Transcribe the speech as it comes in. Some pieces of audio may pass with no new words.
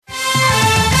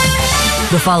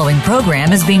The following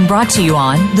program is being brought to you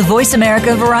on the Voice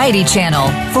America Variety Channel.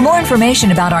 For more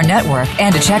information about our network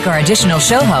and to check our additional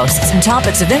show hosts and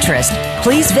topics of interest,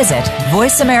 please visit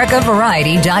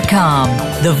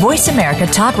voiceamericavariety.com. The Voice America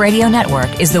Talk Radio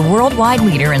Network is the worldwide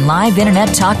leader in live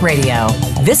Internet talk radio.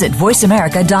 Visit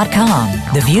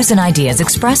voiceamerica.com. The views and ideas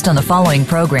expressed on the following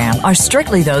program are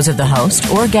strictly those of the host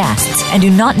or guests and do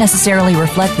not necessarily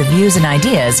reflect the views and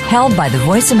ideas held by the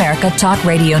Voice America Talk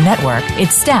Radio Network,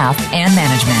 its staff, and management.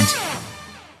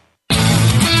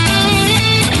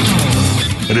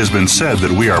 It has been said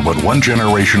that we are but one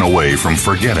generation away from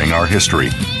forgetting our history.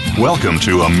 Welcome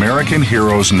to American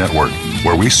Heroes Network,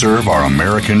 where we serve our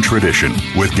American tradition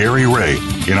with Gary Ray.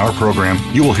 In our program,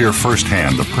 you will hear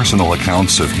firsthand the personal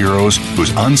accounts of heroes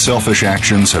whose unselfish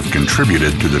actions have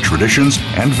contributed to the traditions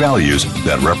and values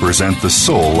that represent the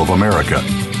soul of America.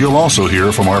 You'll also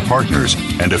hear from our partners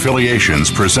and affiliations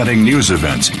presenting news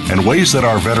events and ways that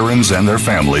our veterans and their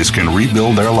families can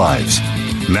rebuild their lives.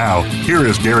 Now, here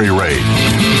is Gary Ray.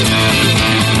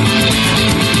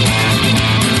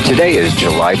 Today is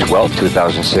July 12th,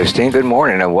 2016. Good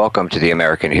morning and welcome to the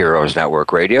American Heroes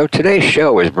Network Radio. Today's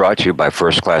show is brought to you by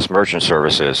First Class Merchant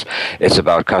Services. It's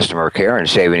about customer care and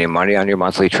saving you money on your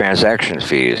monthly transaction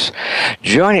fees.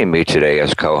 Joining me today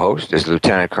as co-host is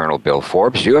Lieutenant Colonel Bill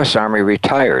Forbes, U.S. Army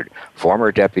retired,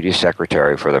 former Deputy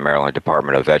Secretary for the Maryland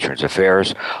Department of Veterans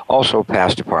Affairs, also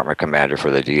past Department Commander for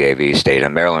the DAV State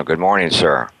of Maryland. Good morning,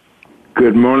 sir.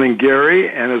 Good morning, Gary,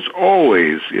 and as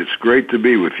always, it's great to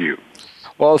be with you.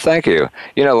 Well, thank you.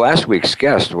 You know, last week's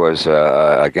guest was,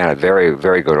 again, a very,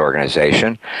 very good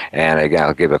organization. And again,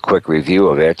 I'll give a quick review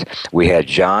of it. We had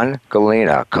John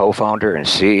Galena, co-founder and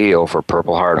CEO for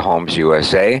Purple Heart Homes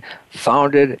USA,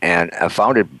 founded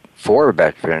for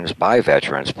veterans, by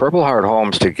veterans. Purple Heart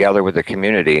Homes, together with the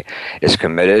community, is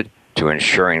committed to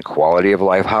ensuring quality of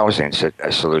life housing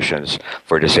solutions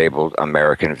for disabled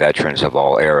American veterans of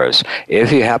all eras.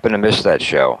 If you happen to miss that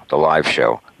show, the live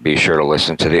show, be sure to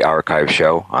listen to the archive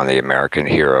show on the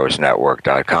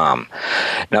AmericanHeroesNetwork.com.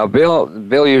 Now,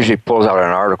 Bill usually pulls out an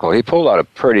article. He pulled out a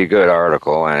pretty good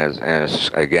article, and it's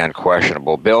again,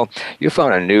 questionable. Bill, you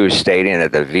found a news stating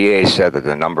that the VA said that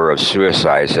the number of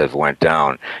suicides have went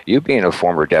down. You being a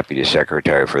former Deputy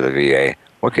Secretary for the VA,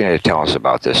 what can you tell us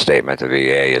about this statement the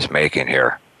VA is making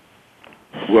here?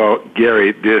 Well,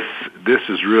 Gary, this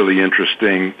is really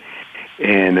interesting.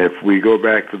 And if we go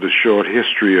back to the short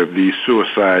history of these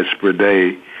suicides per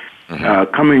day,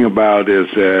 coming about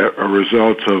as a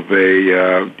result of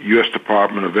a U.S.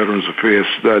 Department of Veterans Affairs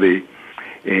study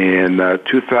in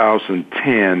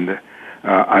 2010,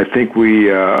 I think we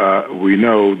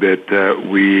know that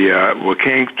we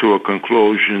came to a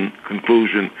conclusion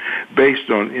based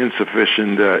on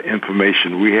insufficient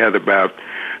information. We had about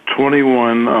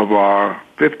 21 of our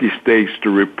 50 states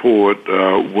to report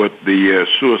what the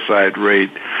suicide rate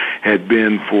had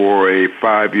been for a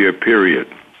 5-year period.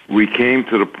 We came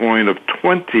to the point of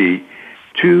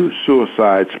 22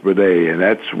 suicides per day, and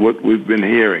that's what we've been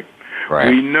hearing. Right.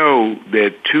 We know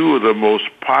that 2 of the most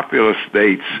populous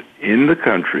states in the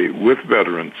country with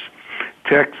veterans,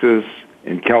 Texas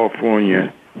and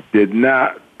California, did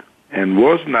not and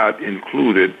was not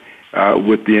included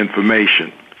with the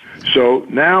information. So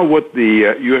now what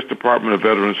the U.S. Department of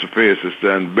Veterans Affairs has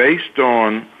done, based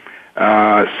on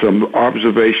some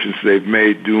observations they've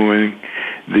made during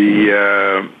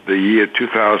the year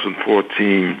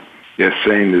 2014, they're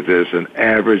saying that there's an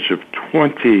average of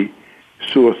 20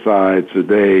 suicides a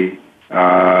day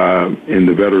in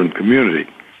the veteran community.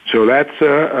 So that's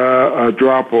a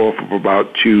drop-off of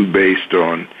about 2 based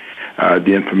on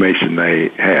the information they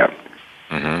have.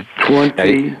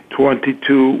 20,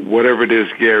 22, whatever it is,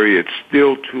 Gary, it's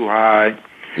still too high.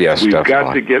 Yes, we've definitely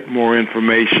got to get more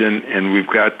information, and we've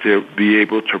got to be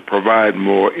able to provide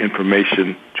more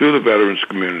information to the veterans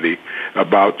community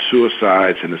about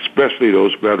suicides, and especially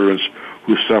those veterans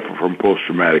who suffer from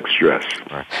post-traumatic stress.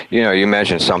 Right. You know, you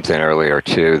mentioned something earlier,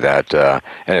 too, that,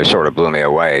 and it sort of blew me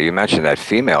away. You mentioned that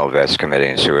female vets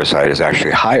committing suicide is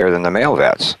actually higher than the male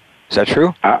vets. Is that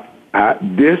true?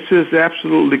 This is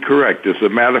absolutely correct. As a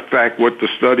matter of fact, what the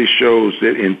study shows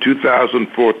that in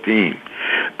 2014,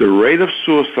 the rate of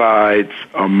suicides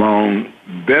among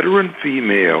veteran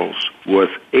females was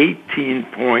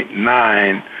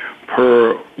 18.9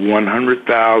 per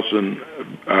 100,000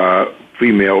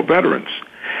 female veterans.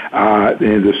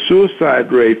 And the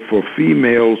suicide rate for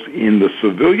females in the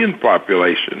civilian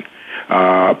population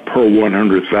per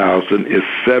 100,000 is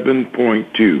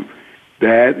 7.2.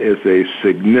 That is a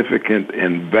significant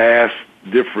and vast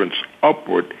difference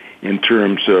upward in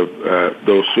terms of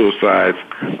those suicides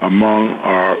among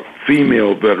our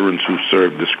female veterans who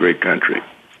served this great country.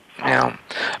 Yeah.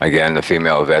 Again, the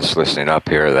female vets listening up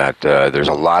here, that there's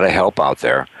a lot of help out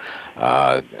there.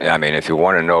 I mean, if you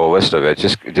want to know a list of it,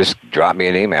 just drop me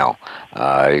an email.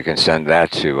 You can send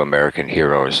that to American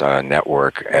Heroes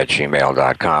Network at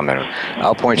gmail.com, and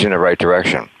I'll point you in the right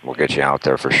direction. We'll get you out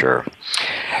there for sure.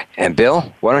 And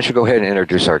Bill, why don't you go ahead and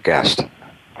introduce our guest?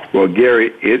 Well,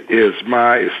 Gary, it is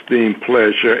my esteemed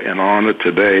pleasure and honor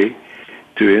today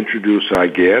to introduce our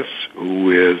guest,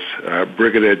 who is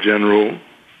Brigadier General,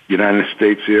 United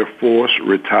States Air Force,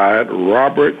 retired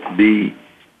Robert D.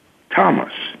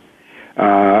 Thomas.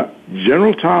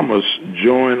 General Thomas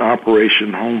joined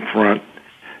Operation Homefront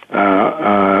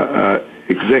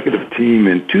executive team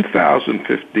in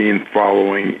 2015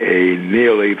 following a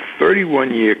nearly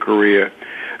 31-year career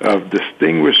of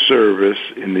distinguished service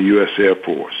in the U.S. Air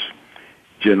Force.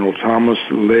 General Thomas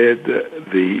led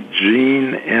the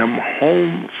Gene M.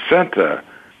 Home Center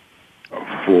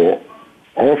for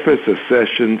Office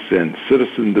Accessions and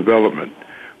Citizen Development,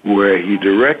 where he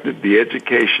directed the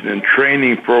education and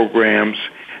training programs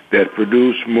that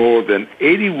produced more than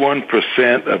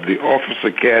 81% of the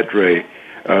officer cadre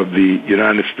of the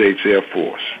United States Air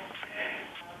Force.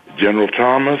 General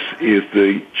Thomas is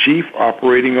the Chief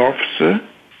Operating Officer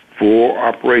for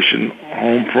Operation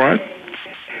Homefront.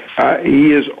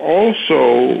 He is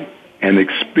also an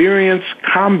experienced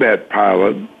combat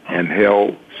pilot and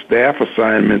held staff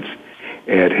assignments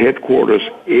at Headquarters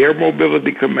Air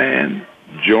Mobility Command,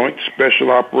 Joint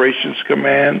Special Operations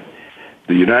Command,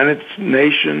 the United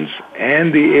Nations,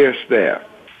 and the Air Staff.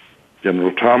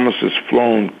 General Thomas has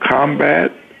flown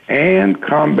combat and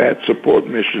combat support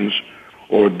missions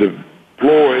or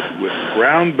deployed with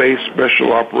ground-based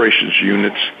special operations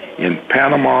units in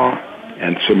Panama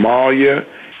and Somalia,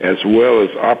 as well as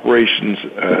Operations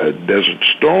Desert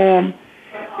Storm,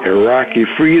 Iraqi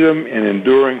Freedom, and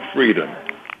Enduring Freedom.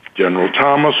 General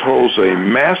Thomas holds a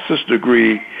master's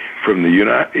degree from the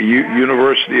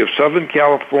University of Southern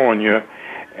California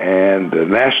and the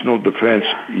National Defense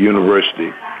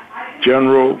University.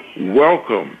 General,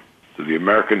 welcome to the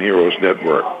American Heroes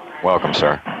Network. Welcome,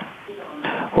 sir.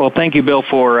 Well, thank you, Bill,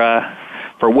 for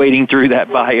wading through that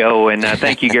bio, and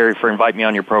thank you, Gary, for inviting me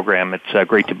on your program. It's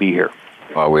great to be here.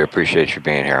 Well, we appreciate you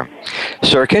being here.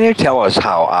 Sir, can you tell us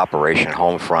how Operation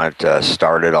Homefront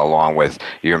started, along with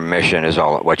your mission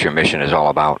what your mission is all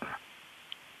about?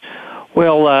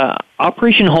 Well,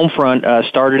 Operation Homefront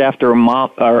started after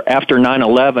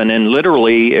 9/11, and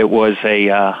literally it was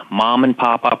a mom and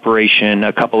pop operation.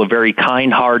 A couple of very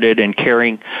kind-hearted and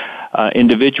caring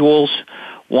individuals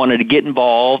wanted to get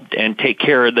involved and take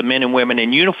care of the men and women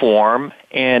in uniform,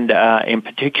 and in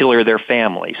particular their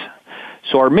families.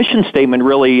 So our mission statement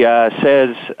really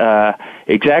says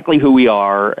exactly who we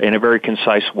are in a very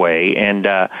concise way, and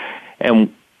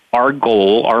our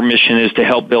goal, our mission, is to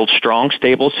help build strong,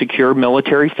 stable, secure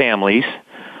military families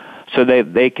so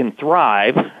that they can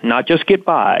thrive, not just get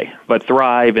by, but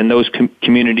thrive in those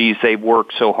communities they've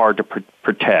worked so hard to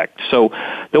protect. So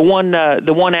the one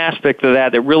aspect of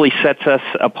that really sets us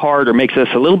apart or makes us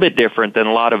a little bit different than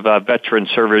a lot of veteran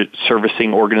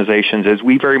servicing organizations is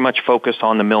we very much focus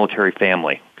on the military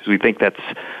family because we think that's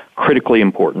critically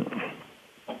important.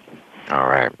 All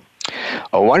right.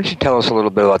 Why don't you tell us a little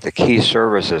bit about the key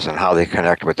services and how they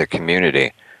connect with the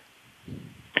community?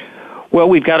 Well,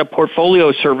 we've got a portfolio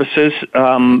of services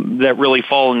that really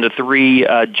fall into three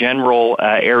general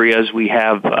areas. We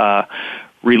have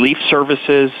relief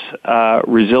services,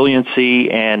 resiliency,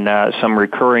 and some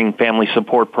recurring family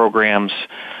support programs.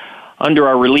 Under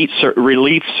our relief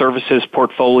services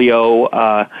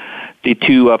portfolio, the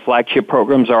two flagship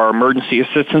programs are our Emergency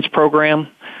Assistance Program,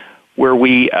 where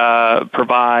we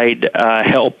provide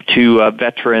help to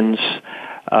veterans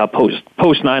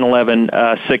post 9/11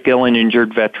 sick, ill, and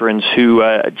injured veterans who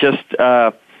just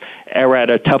are at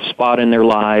a tough spot in their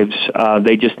lives.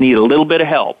 They just need a little bit of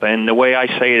help. And the way I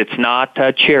say it, it's not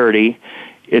charity,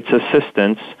 it's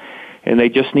assistance. And they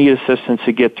just need assistance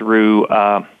to get through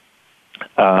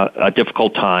a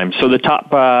difficult time. So the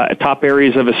top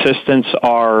areas of assistance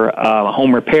are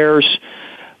home repairs,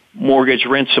 mortgage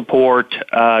rent support,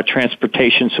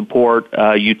 transportation support,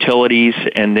 utilities,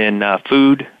 and then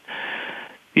food.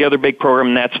 The other big program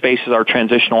in that space is our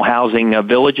Transitional Housing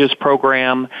Villages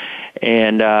program,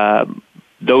 and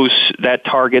that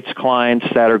targets clients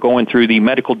that are going through the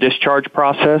medical discharge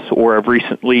process or have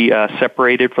recently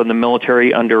separated from the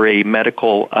military under a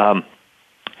medical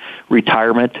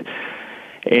retirement.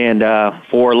 And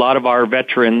for a lot of our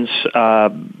veterans,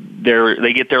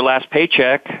 they get their last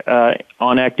paycheck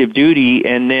on active duty,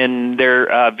 and then their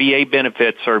VA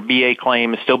benefits or VA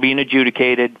claim is still being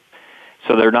adjudicated.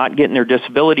 So they're not getting their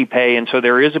disability pay, and so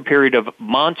there is a period of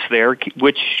months there,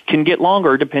 which can get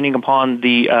longer depending upon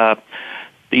the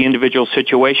individual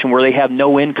situation, where they have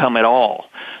no income at all.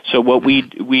 So what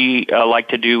we like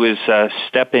to do is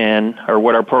step in, or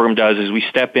what our program does is we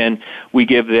step in, we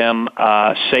give them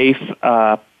a safe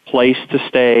place to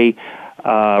stay,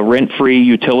 rent-free,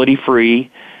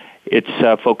 utility-free.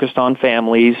 It's focused on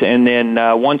families, and then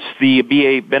once the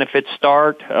BA benefits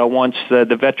start, once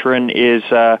the veteran is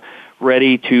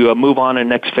ready to move on to the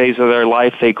next phase of their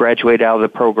life, they graduate out of the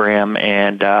program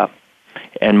and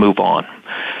move on.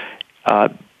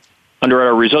 Under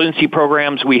our resiliency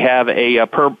programs, we have a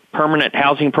permanent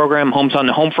housing program, Homes on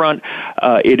the Homefront.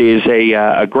 It is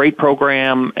a great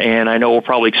program, and I know we'll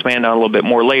probably expand on it a little bit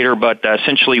more later, but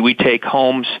essentially we take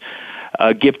homes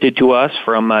gifted to us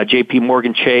from J.P.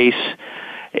 Morgan Chase,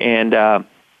 and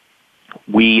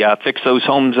we fix those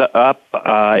homes up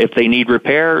if they need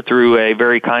repair through a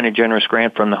very kind and generous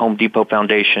grant from the Home Depot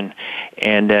Foundation.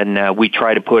 And then we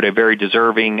try to put a very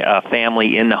deserving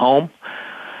family in the home,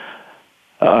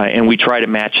 and we try to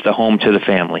match the home to the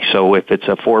family. So if it's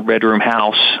a 4-bedroom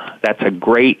house, that's a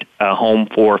great home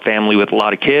for a family with a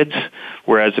lot of kids,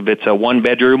 whereas if it's a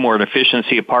 1-bedroom or an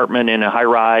efficiency apartment in a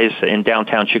high-rise in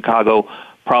downtown Chicago,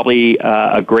 probably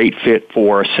a great fit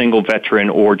for a single veteran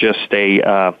or just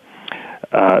a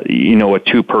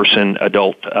 2-person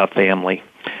adult family.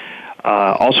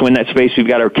 Also in that space, we've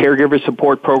got our caregiver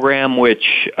support program, which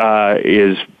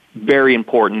is very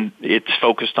important. It's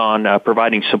focused on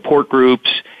providing support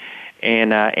groups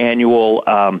and annual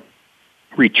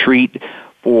retreat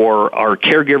for our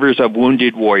caregivers of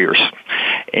wounded warriors.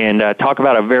 And talk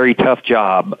about a very tough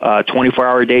job,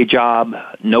 24-hour-a-day job,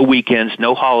 no weekends,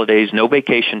 no holidays, no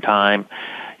vacation time.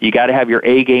 You got to have your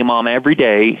A game on every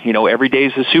day. Every day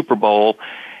is the Super Bowl.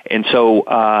 And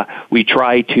so we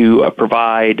try to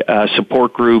provide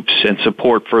support groups and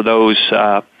support for those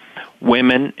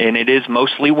women, and it is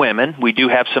mostly women. We do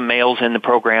have some males in the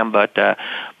program, but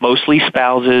mostly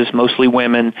spouses, mostly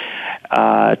women,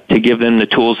 to give them the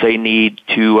tools they need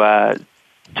to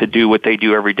do what they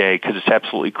do every day, because it's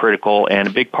absolutely critical. And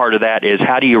a big part of that is,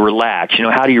 how do you relax?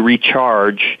 How do you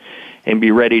recharge and be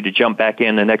ready to jump back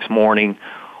in the next morning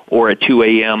or at 2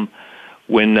 a.m.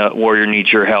 when the warrior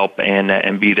needs your help,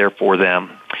 and be there for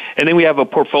them. And then we have a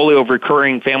portfolio of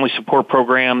recurring family support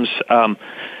programs.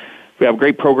 We have a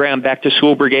great program, Back to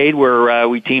School Brigade, where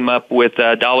we team up with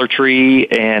Dollar Tree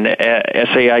and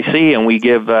SAIC, and we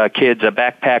give kids a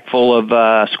backpack full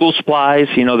of school supplies.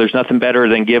 There's nothing better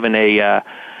than giving a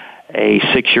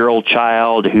 6-year-old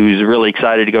child who's really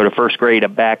excited to go to first grade a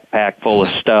backpack full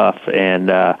of stuff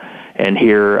and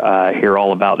hear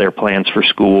all about their plans for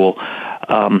school.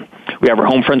 We have our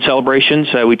Homefront celebrations.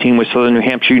 We team with Southern New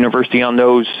Hampshire University on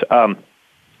those.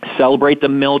 Celebrate the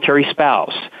military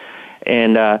spouse.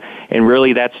 And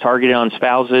really that's targeted on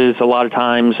spouses a lot of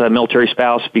times, a military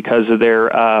spouse, because of their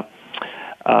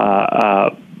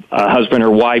husband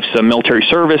or wife's military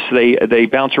service. They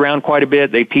bounce around quite a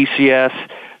bit. They PCS.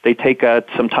 They take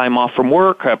some time off from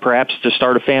work, perhaps to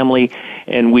start a family,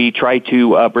 and we try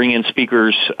to bring in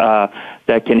speakers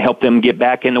that can help them get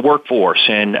back in the workforce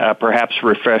and perhaps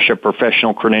refresh a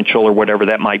professional credential or whatever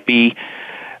that might be.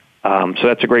 So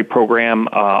that's a great program.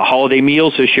 Holiday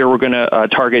meals. This year we're going to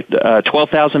target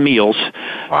 12,000 meals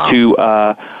to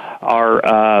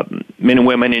our men and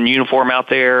women in uniform out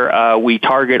there. We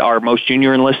target our most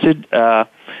junior enlisted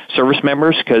service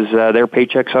members, because their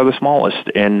paychecks are the smallest,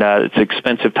 and it's an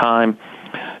expensive time.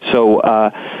 So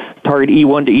target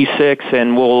E1 to E6,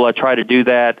 and we'll try to do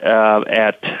that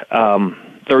at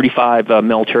 35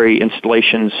 military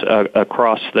installations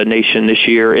across the nation this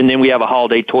year. And then we have a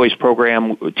holiday toys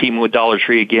program, teaming with Dollar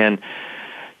Tree again,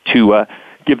 to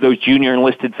give those junior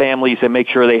enlisted families and make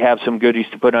sure they have some goodies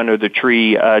to put under the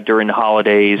tree during the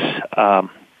holidays.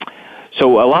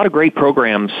 So a lot of great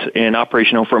programs in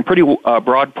Operation Homefront, pretty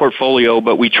broad portfolio,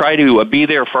 but we try to be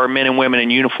there for our men and women in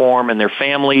uniform and their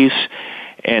families,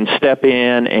 and step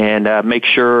in and make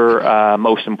sure,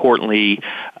 most importantly,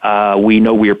 we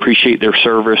know we appreciate their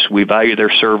service, we value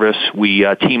their service. We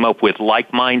team up with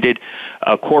like-minded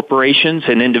corporations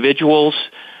and individuals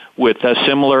with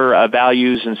similar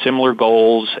values and similar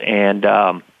goals, and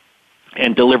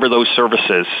deliver those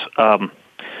services.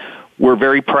 We're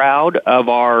very proud of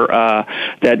our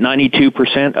that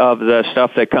 92% of the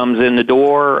stuff that comes in the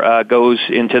door goes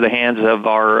into the hands of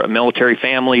our military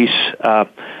families.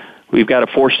 We've got a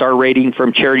 4-star rating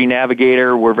from Charity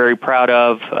Navigator. We're very proud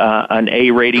of an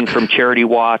A rating from Charity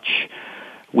Watch.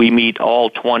 We meet all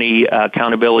 20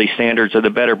 accountability standards of the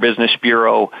Better Business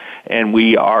Bureau, and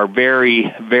we are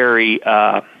very, very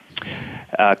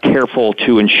careful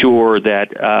to ensure that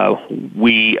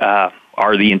we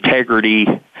are the integrity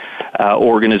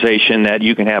organization that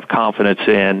you can have confidence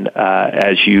in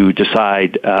as you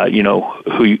decide,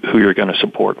 who you're going to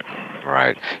support.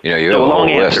 Right. You have a a long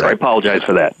list. answer. I apologize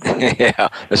for that. Yeah,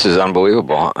 this is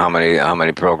unbelievable how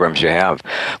many programs you have.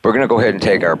 We're going to go ahead and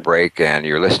take our break, and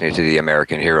you're listening to the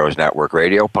American Heroes Network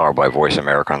Radio, powered by Voice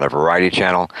America on the Variety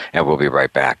Channel, and we'll be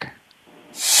right back.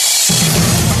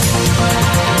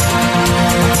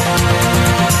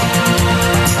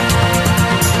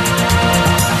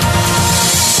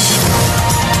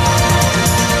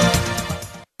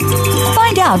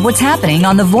 Find out what's happening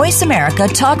on the Voice America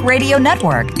Talk Radio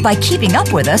Network by keeping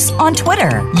up with us on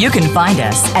Twitter. You can find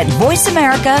us at Voice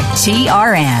America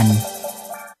TRN.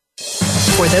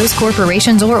 For those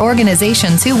corporations or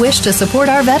organizations who wish to support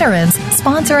our veterans,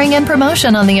 sponsoring and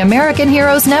promotion on the American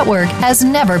Heroes Network has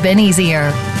never been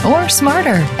easier or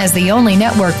smarter. As the only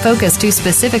network focused to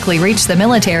specifically reach the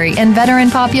military and veteran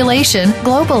population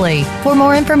globally. For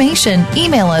more information,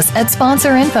 email us at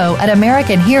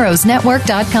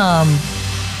sponsorinfo@AmericanHeroesNetwork.com.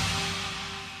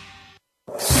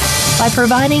 By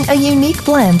providing a unique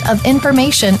blend of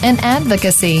information and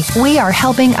advocacy, we are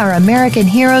helping our American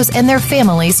heroes and their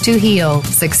families to heal,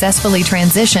 successfully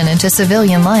transition into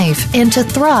civilian life, and to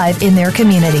thrive in their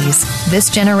communities.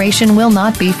 This generation will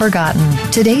not be forgotten.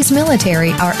 Today's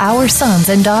military are our sons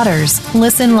and daughters.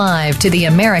 Listen live to the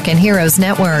American Heroes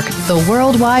Network, the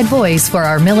worldwide voice for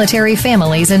our military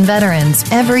families and veterans,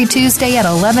 every Tuesday at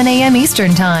 11 a.m.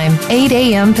 Eastern Time, 8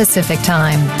 a.m. Pacific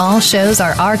Time. All shows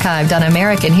are archived on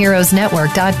AmericanHeroesNetwork.com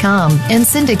and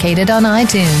syndicated on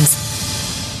iTunes.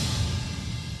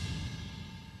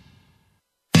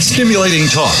 Stimulating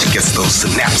talk gets those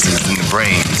synapses in the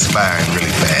brain firing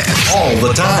really fast. All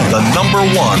the time. The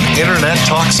 #1 Internet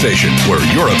talk station where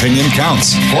your opinion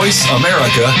counts.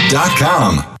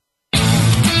 VoiceAmerica.com.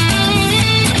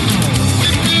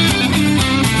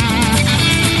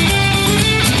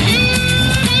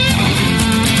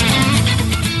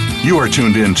 You are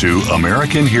tuned in to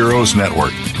American Heroes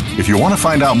Network. If you want to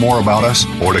find out more about us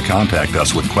or to contact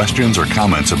us with questions or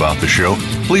comments about the show,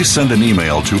 please send an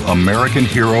email to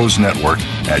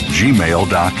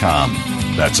AmericanHeroesNetwork@gmail.com.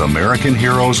 That's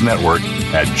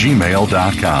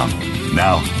AmericanHeroesNetwork@gmail.com.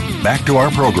 Now, back to our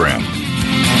program.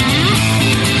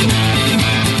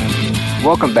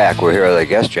 Welcome back. We're here with our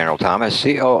guest, General Thomas,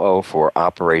 COO for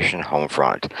Operation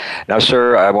Homefront. Now,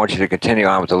 sir, I want you to continue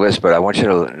on with the list, but I want you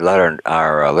to let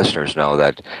our listeners know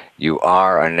that you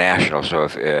are a national. So,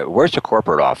 where's the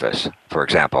corporate office, for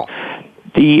example?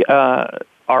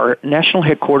 Our national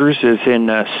headquarters is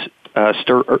in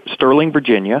Sterling,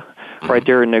 Virginia, right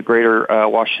there in the greater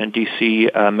Washington, D.C.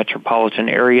 Metropolitan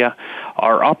area.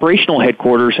 Our operational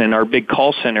headquarters and our big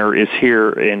call center is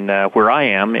here in where I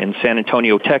am in San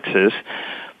Antonio, Texas.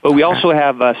 But we also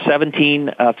have 17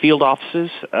 field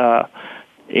offices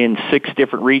in 6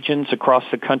 different regions across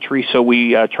the country. So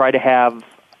we try to have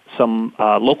some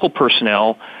local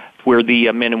personnel where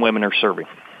the men and women are serving.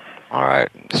 All right.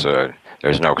 So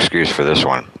there's no excuse for this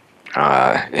one.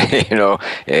 You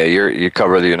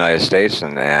cover the United States,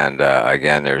 and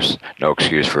again, there's no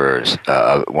excuse for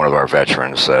one of our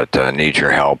veterans that needs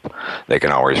your help. They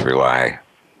can always rely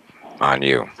on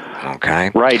you.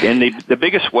 Okay? Right, and the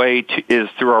biggest way is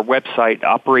through our website,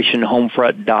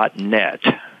 operationhomefront.net.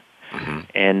 Mm-hmm.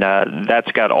 And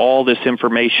that's got all this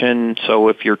information, so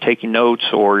if you're taking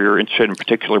notes or you're interested in a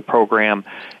particular program,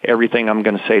 everything I'm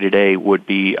going to say today would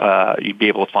be you'd be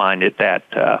able to find at that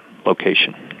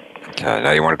location.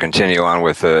 Now you want to continue on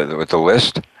with the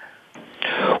list?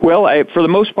 Well, for the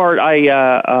most part,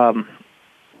 I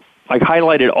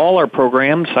highlighted all our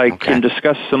programs. I can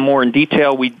discuss some more in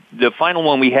detail. The final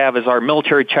one we have is our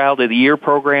Military Child of the Year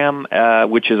program,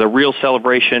 which is a real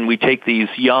celebration. We take these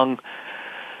young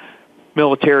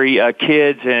military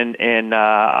kids, and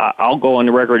I'll go on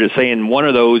the record as saying one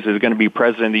of those is going to be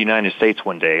President of the United States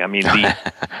one day. I mean,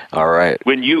 all right.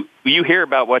 When you hear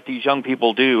about what these young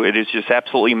people do, it is just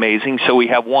absolutely amazing. So we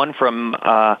have one from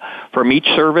each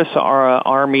service: our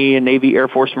Army and Navy, Air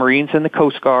Force, Marines, and the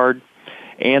Coast Guard,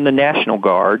 and the National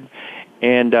Guard.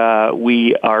 And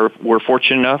we're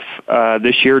fortunate enough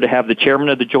this year to have the Chairman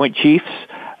of the Joint Chiefs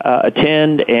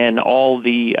attend, and all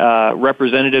the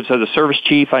representatives of the service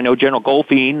chief. I know General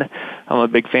Goldfein. I'm a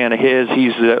big fan of his. He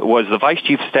was the Vice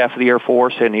Chief of Staff of the Air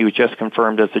Force, and he was just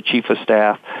confirmed as the Chief of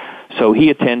Staff. So he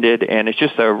attended, and it's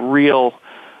just a real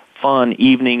fun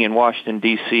evening in Washington,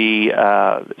 D.C.,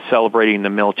 celebrating the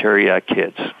military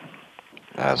kids.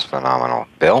 That's phenomenal.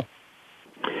 Bill?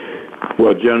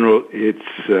 Well, General,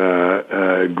 it's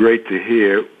great to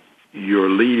hear your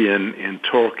lead-in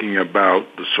talking about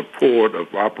the support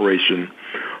of Operation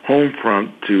home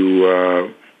front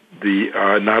to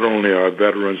not only our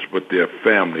veterans but their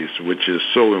families, which is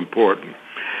so important.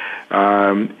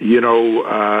 In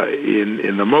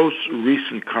the most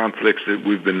recent conflicts that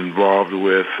we've been involved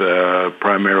with,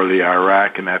 primarily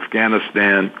Iraq and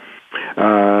Afghanistan,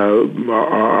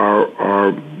 our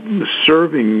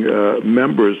serving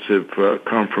members have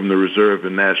come from the Reserve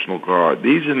and National Guard.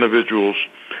 These individuals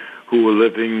who were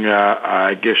living,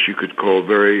 I guess you could call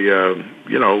very,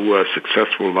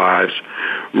 successful lives,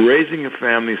 raising a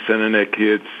family, sending their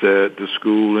kids to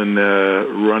school, and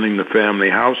running the family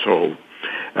household.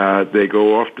 They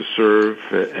go off to serve,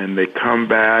 and they come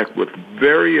back with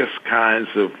various kinds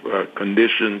of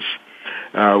conditions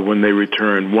when they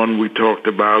return. One we talked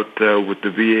about with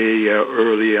the VA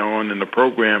early on in the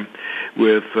program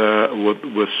with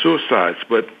suicides,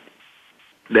 but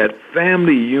that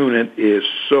family unit is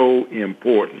so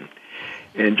important.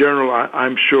 And General,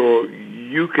 I'm sure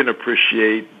you can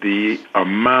appreciate the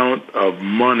amount of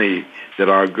money that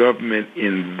our government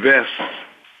invests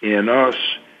in us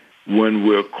when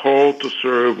we're called to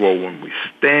serve or when we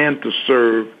stand to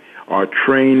serve, our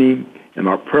training and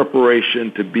our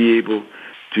preparation to be able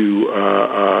to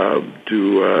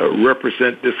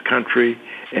represent this country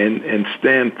and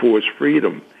stand for its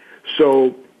freedom.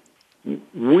 So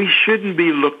we shouldn't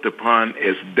be looked upon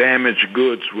as damaged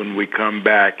goods when we come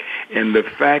back. And the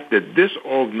fact that this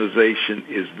organization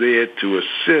is there to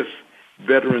assist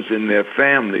veterans and their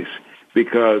families,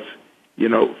 because,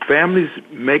 families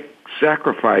make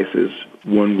sacrifices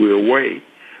when we're away.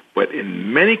 But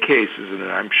in many cases, and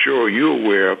I'm sure you're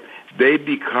aware of, they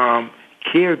become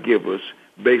caregivers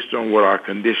based on what our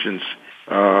conditions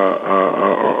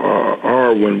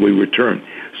are when we return.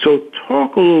 So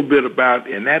talk a little bit about,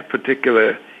 in that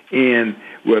particular end,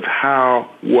 with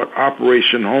what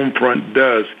Operation Homefront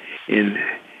does in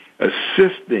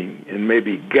assisting and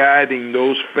maybe guiding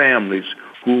those families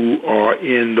who are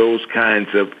in those kinds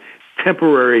of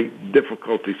temporary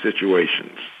difficulty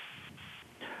situations.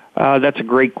 That's a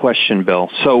great question, Bill.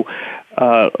 So,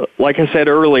 like I said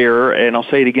earlier, and I'll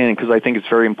say it again because I think it's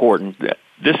very important,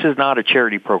 this is not a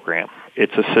charity program.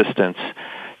 It's assistance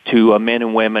to men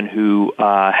and women who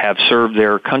have served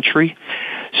their country.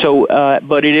 So,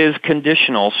 but it is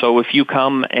conditional. So if you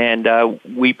come and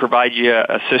we provide you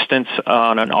assistance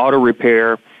on an auto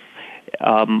repair,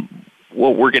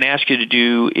 what we're going to ask you to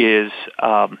do is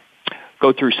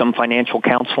go through some financial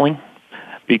counseling,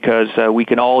 because we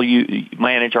can all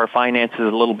manage our finances a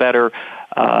little better.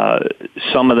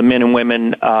 Some of the men and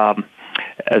women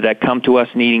that come to us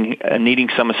needing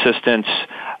some assistance,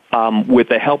 with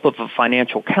the help of a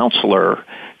financial counselor,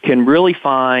 can really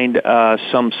find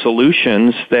some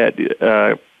solutions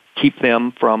that keep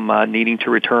them from needing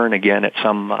to return again at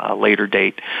some later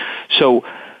date. So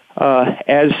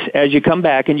as you come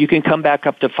back, and you can come back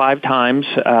up to 5 times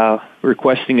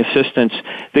requesting assistance,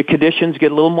 the conditions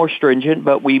get a little more stringent,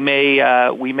 but we may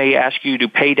ask you to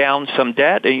pay down some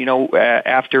debt.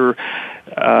 After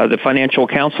the financial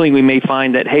counseling, we may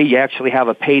find that, hey, you actually have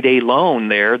a payday loan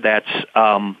there that's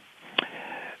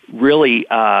really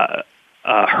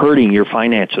hurting your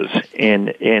finances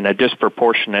in a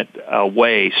disproportionate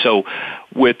way. So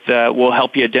we'll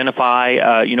help you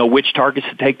identify which targets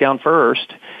to take down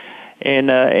first.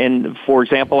 And for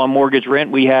example, on mortgage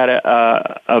rent, we had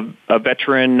a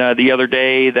veteran the other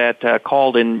day that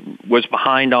called and was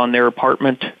behind on their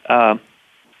apartment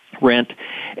rent,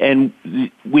 and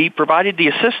we provided the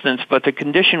assistance, but the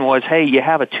condition was, hey, you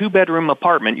have a 2-bedroom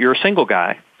apartment, you're a single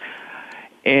guy.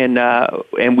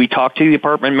 And we talked to the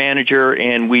apartment manager,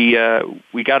 and we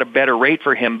got a better rate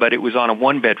for him, but it was on a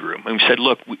 1-bedroom. And we said,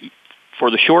 look, for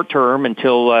the short term,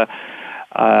 until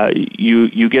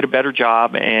you get a better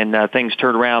job and things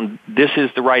turn around, this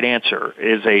is the right answer,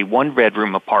 is a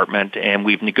 1-bedroom apartment, and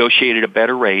we've negotiated a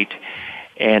better rate,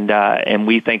 and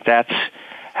we think that's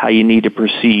how you need to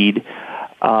proceed.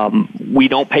 We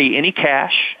don't pay any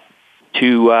cash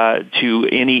to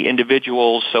any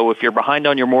individuals. So if you're behind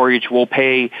on your mortgage, we'll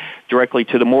pay directly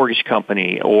to the mortgage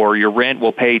company, or your rent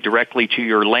will pay directly to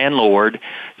your landlord.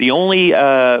 The only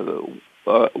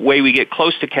way we get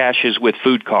close to cash is with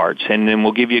food cards, and then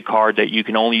we'll give you a card that you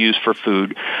can only use for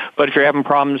food. But if you're having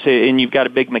problems and you've got a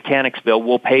big mechanics bill,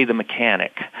 we'll pay the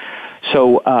mechanic.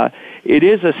 So it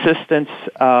is assistance.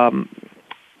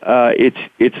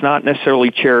 It's not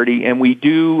necessarily charity, and we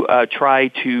do try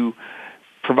to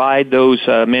provide those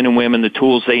men and women the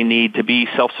tools they need to be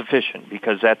self-sufficient,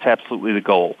 because that's absolutely the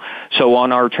goal. So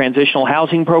on our transitional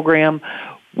housing program,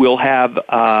 we'll have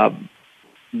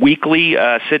weekly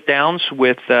sit-downs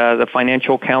with the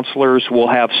financial counselors. We'll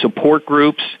have support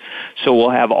groups, so we'll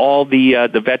have all the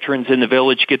veterans in the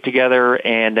village get together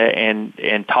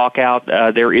and talk out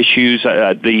their issues,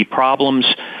 the problems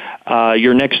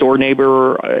your next door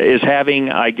neighbor is having.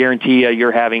 I guarantee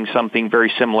you're having something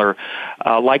very similar.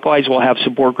 Likewise, we'll have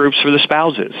support groups for the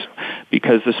spouses,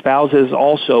 because the spouses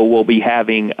also will be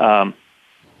having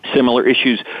similar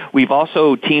issues. We've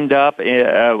also teamed up,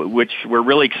 which we're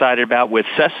really excited about, with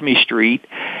Sesame Street,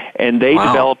 and they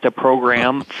developed a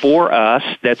program for us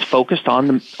that's focused on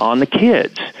the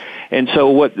kids. And so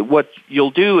what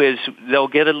you'll do is they'll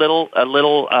get a little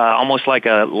almost like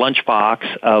a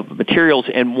lunchbox of materials,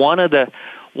 and one of the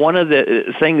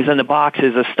things in the box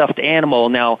is a stuffed animal.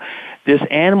 Now, this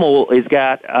animal has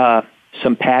got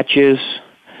some patches,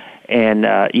 and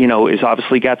is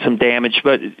obviously got some damage.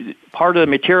 But part of the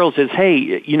materials is,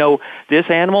 hey, this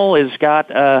animal has got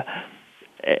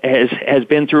has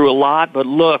been through a lot, but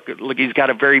look, he's got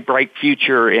a very bright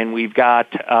future, and we've got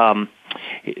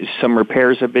some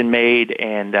repairs have been made,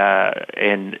 and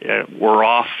we're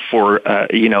off for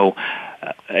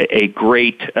a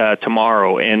great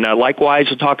tomorrow. And likewise,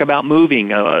 we'll talk about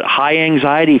moving. High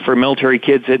anxiety for military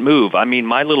kids that move. I mean,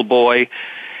 my little boy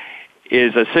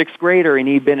is a sixth grader, and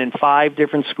he'd been in 5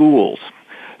 different schools.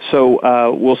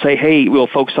 So we'll say, hey, we'll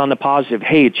focus on the positive.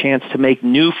 Hey, a chance to make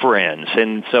new friends.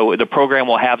 And so the program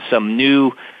will have some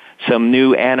new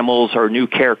animals or new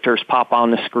characters pop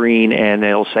on the screen, and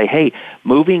they'll say, hey,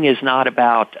 moving is not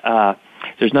about,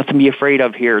 there's nothing to be afraid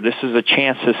of here. This is a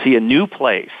chance to see a new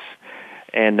place.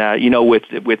 And,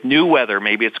 with new weather,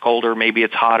 maybe it's colder, maybe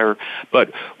it's hotter,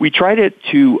 but we try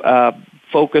to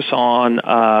focus on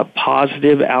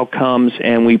positive outcomes,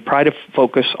 and we try to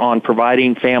focus on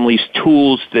providing families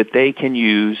tools that they can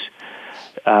use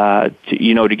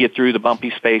to get through the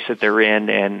bumpy space that they're in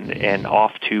and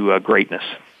off to greatness.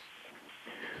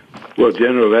 Well,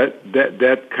 General,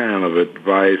 that kind of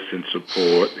advice and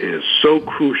support is so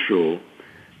crucial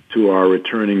to our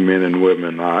returning men and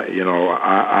women.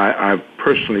 I've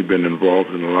personally been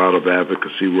involved in a lot of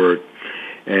advocacy work.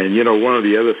 And, one of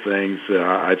the other things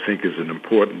I think is an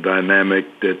important dynamic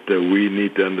that we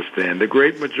need to understand, the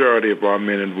great majority of our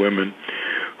men and women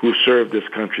who serve this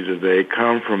country today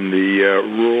come from the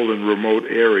rural and remote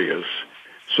areas,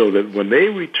 so that when they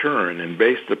return, and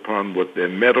based upon what their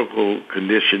medical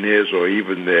condition is or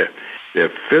even their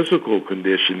physical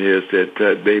condition is,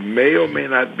 that they may or may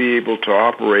not be able to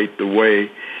operate the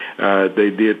way they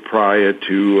did prior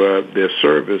to their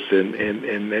service,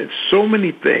 and so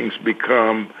many things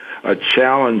become a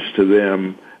challenge to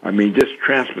them. I mean, just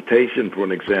transportation, for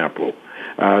an example,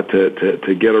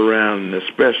 to get around,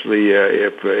 especially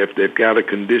if they've got a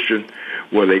condition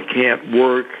where they can't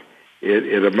work.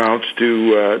 It amounts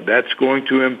to that's going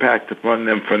to impact upon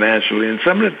them financially. And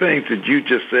some of the things that you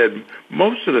just said,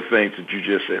 most of the things that you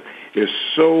just said, is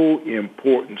so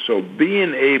important. So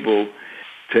being able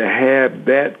to have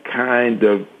that kind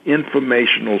of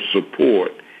informational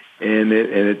support, and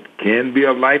it can be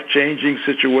a life-changing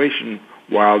situation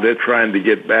while they're trying to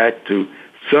get back to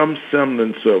some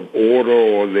semblance of order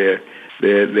or their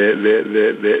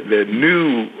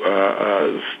new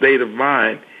state of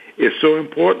mind. It's so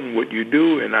important what you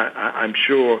do, and I'm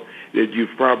sure that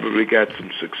you've probably got some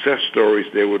success stories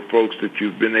there with folks that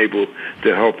you've been able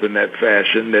to help in that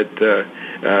fashion,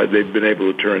 that they've been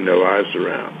able to turn their lives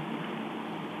around.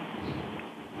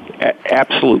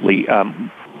 Absolutely.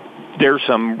 There's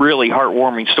some really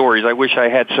heartwarming stories. I wish I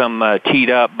had some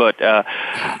teed up, but a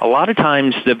lot of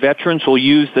times the veterans will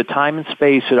use the time and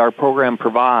space that our program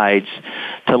provides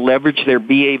to leverage their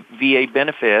VA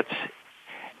benefits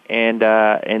and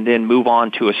then move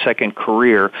on to a second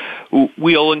career.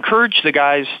 We'll encourage the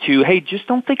guys to, hey, just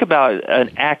don't think about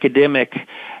an academic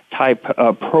type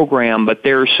program, but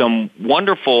there's some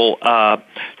wonderful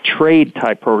trade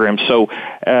type programs. So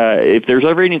if there's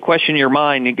ever any question in your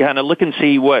mind, you kind of look and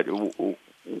see what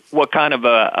kind of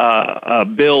a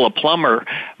bill a plumber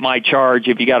might charge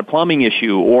if you got a plumbing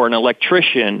issue, or an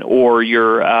electrician, or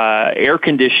your air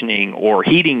conditioning or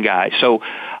heating guy. So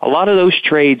a lot of those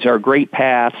trades are great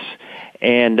paths,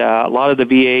 and a lot of the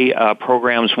VA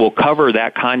programs will cover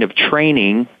that kind of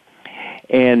training.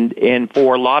 And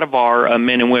for a lot of our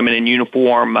men and women in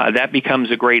uniform, that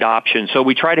becomes a great option. So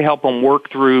we try to help them work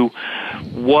through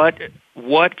what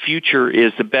future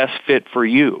is the best fit for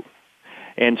you.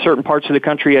 And certain parts of the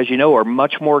country, as you know, are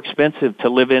much more expensive to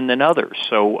live in than others.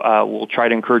 So we'll try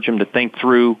to encourage them to think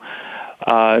through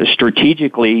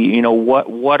strategically,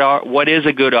 what is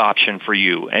a good option for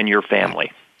you and your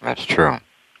family. That's true.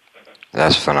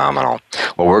 That's phenomenal.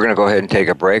 Well, we're going to go ahead and take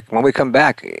a break. When we come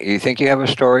back, you think you have a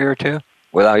story or two?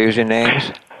 Without using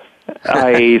names?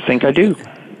 I think I do.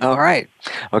 All right.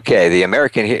 Okay, we're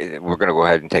going to go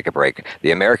ahead and take a break. The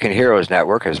American Heroes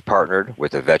Network has partnered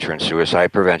with the Veteran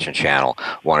Suicide Prevention Channel,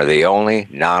 one of the only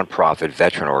nonprofit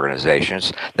veteran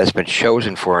organizations that's been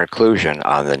chosen for inclusion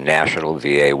on the National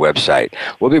VA website.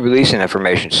 We'll be releasing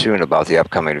information soon about the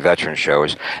upcoming veteran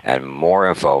shows and more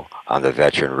info on the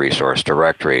Veteran Resource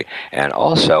Directory. And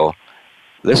also,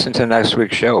 listen to next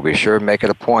week's show. Be sure to make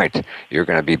it a point. You're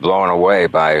going to be blown away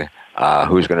by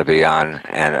who's going to be on,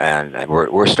 and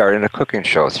we're starting a cooking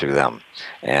show through them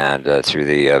and through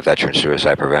the Veteran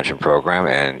Suicide Prevention Program,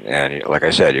 and like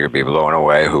I said, you're going to be blown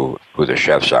away who the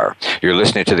chefs are. You're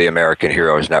listening to the American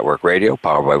Heroes Network Radio,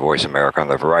 powered by Voice America on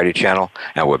the Variety Channel,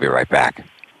 and we'll be right back.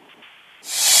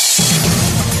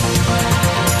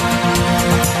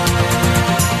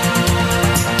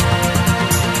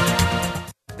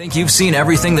 Think you've seen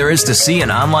everything there is to see in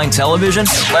online television?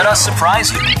 Let us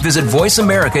surprise you. Visit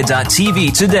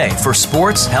voiceamerica.tv today for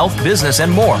sports, health, business,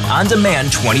 and more on demand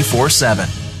 24/7.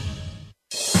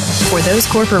 For those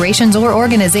corporations or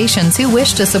organizations who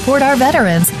wish to support our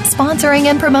veterans, sponsoring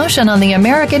and promotion on the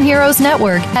American Heroes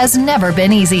Network has never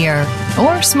been easier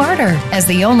or smarter. As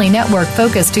the only network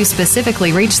focused to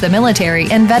specifically reach the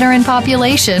military and veteran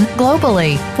population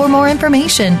globally. For more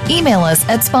information, email us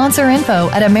at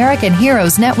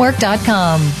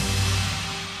sponsorinfo@AmericanHeroesNetwork.com.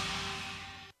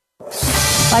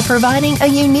 By providing a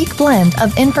unique blend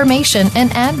of information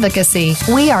and advocacy,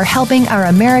 we are helping our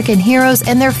American heroes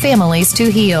and their families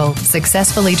to heal,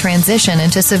 successfully transition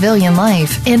into civilian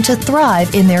life, and to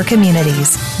thrive in their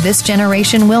communities. This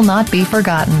generation will not be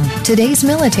forgotten. Today's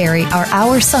military are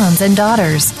our sons and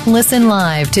daughters. Listen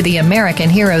live to the American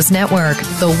Heroes Network,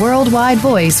 the worldwide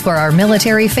voice for our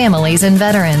military families and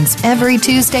veterans, every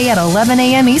Tuesday at 11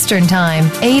 a.m. Eastern Time,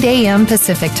 8 a.m.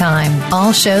 Pacific Time.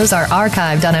 All shows are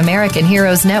archived on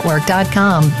AmericanHeroesNetwork.com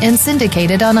and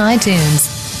syndicated on iTunes.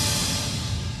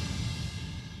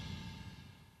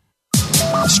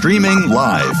 Streaming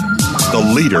live, the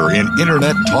leader in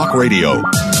Internet talk radio,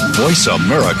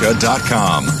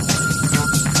 VoiceAmerica.com.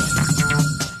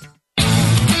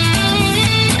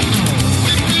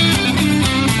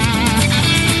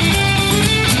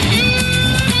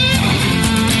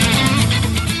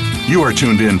 You are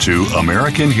tuned in to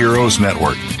American Heroes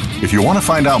Network. If you want to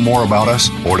find out more about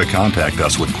us or to contact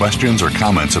us with questions or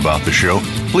comments about the show,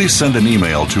 please send an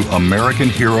email to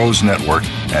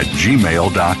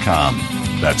AmericanHeroesNetwork@gmail.com.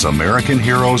 That's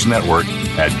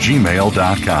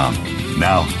AmericanHeroesNetwork@gmail.com.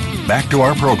 Now, back to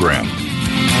our program.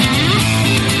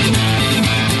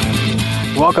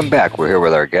 Welcome back. We're here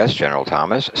with our guest, General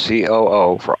Thomas,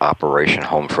 COO for Operation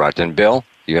Homefront. And Bill,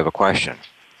 you have a question.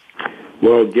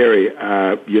 Well, Gary,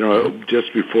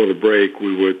 just before the break,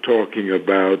 we were talking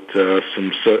about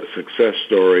some success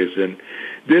stories, and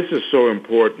this is so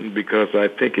important because I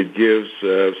think it gives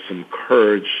some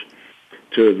courage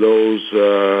to those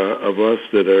of us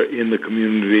that are in the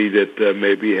community that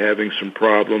may be having some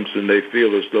problems, and they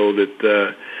feel as though that,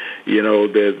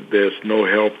 there's no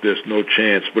help, there's no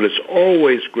chance. But it's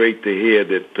always great to hear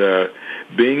that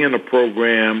being in a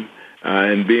program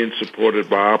and being supported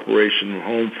by Operation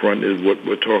Homefront is what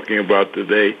we're talking about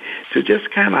today. To just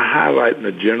kind of highlight in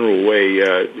a general way,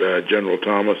 General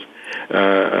Thomas,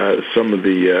 some of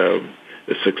the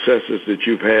successes that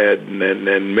you've had,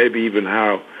 and maybe even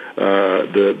how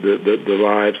the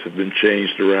lives have been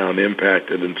changed around,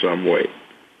 impacted in some way.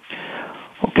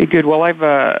 Okay, good. Well, I've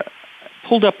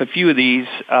pulled up a few of these,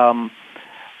 and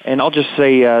I'll just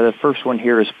say the first one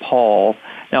here is Paul.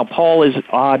 Now, Paul is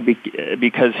odd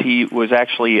because he was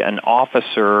actually an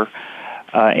officer,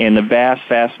 and the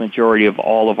vast majority of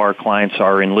all of our clients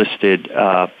are enlisted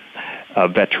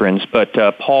veterans. But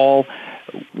Paul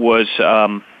was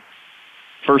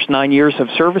first 9 years of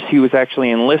service. He was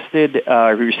actually enlisted. He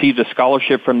received a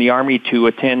scholarship from the Army to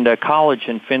attend college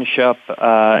and finish up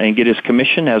and get his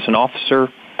commission as an officer.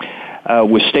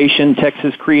 Was stationed in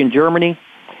Texas, Korea, and Germany,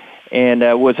 and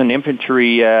was an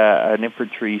infantry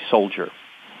soldier.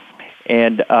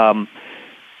 And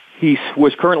he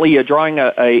was currently drawing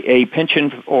a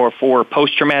pension for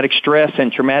post-traumatic stress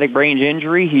and traumatic brain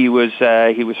injury. He was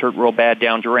hurt real bad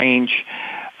downrange,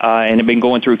 and had been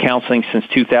going through counseling since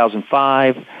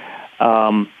 2005.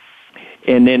 And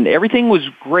then everything was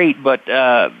great, but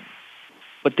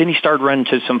then he started running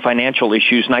into some financial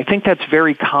issues, and I think that's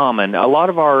very common. A lot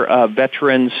of our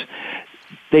veterans,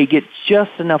 they get just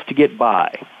enough to get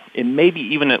by, and maybe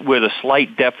even with a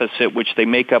slight deficit, which they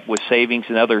make up with savings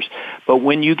and others. But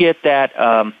when you get that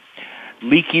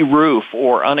leaky roof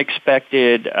or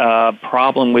unexpected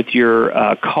problem with your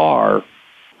car,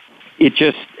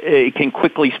 it can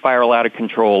quickly spiral out of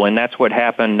control, and that's what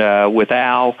happened with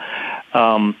Al.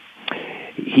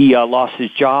 He lost his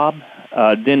job.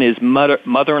 Then his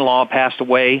mother-in-law passed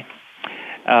away,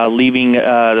 leaving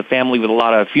the family with a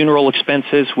lot of funeral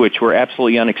expenses, which were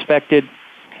absolutely unexpected.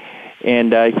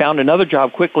 And he found another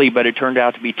job quickly, but it turned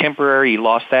out to be temporary. He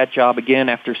lost that job again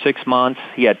after 6 months.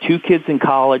 He had 2 kids in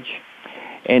college,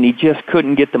 and he just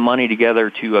couldn't get the money together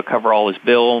to cover all his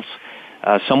bills.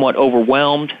 Somewhat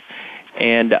overwhelmed,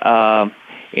 and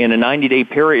in a 90-day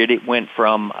period, it went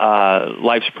from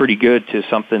life's pretty good to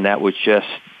something that was just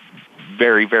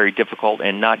very, very difficult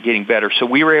and not getting better. So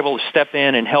we were able to step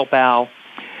in and help Al,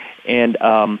 and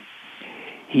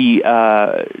he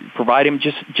provided him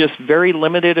just very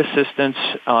limited assistance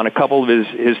on a couple of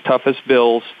his toughest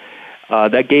bills.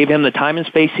 That gave him the time and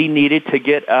space he needed to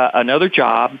get another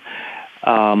job,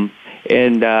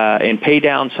 and pay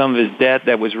down some of his debt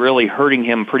that was really hurting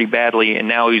him pretty badly. And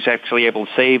now he's actually able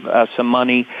to save some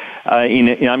money.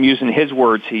 I'm using his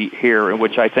words here,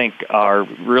 which I think are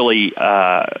really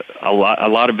a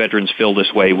lot of veterans feel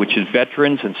this way, which is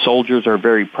veterans and soldiers are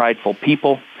very prideful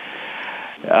people.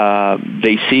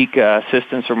 They seek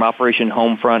assistance from Operation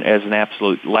Homefront as an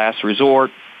absolute last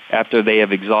resort after they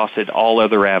have exhausted all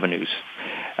other avenues.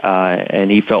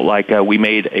 And he felt like we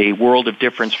made a world of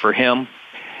difference for him,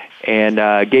 and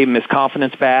gave him his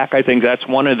confidence back. I think that's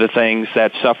one of the things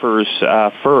that suffers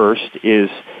first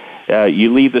is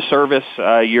you leave the service,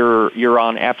 you're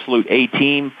on absolute A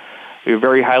team, you're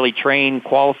very highly trained,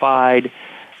 qualified,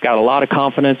 got a lot of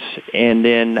confidence, and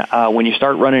then when you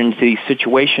start running into these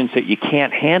situations that you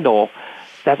can't handle,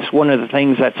 that's one of the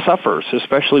things that suffers,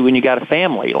 especially when you got a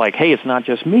family. Like, hey, it's not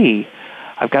just me,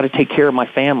 I've got to take care of my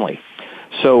family.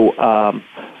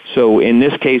 So in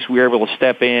this case, we were able to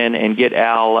step in and get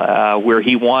Al where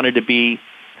he wanted to be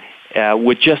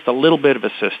with just a little bit of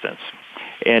assistance.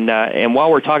 And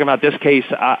while we're talking about this case,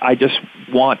 I just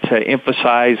want to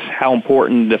emphasize how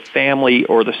important the family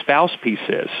or the spouse piece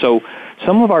is. So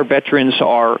some of our veterans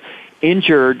are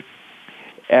injured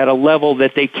at a level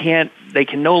that they can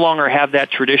no longer have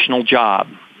that traditional job,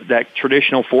 that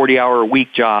traditional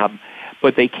 40-hour-a-week job,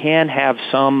 but they can have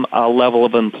some level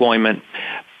of employment.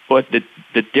 But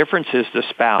the difference is the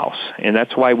spouse, and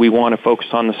that's why we want to focus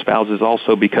on the spouses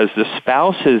also, because the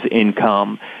spouse's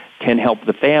income can help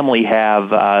the family have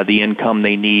the income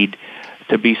they need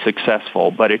to be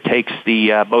successful. But it takes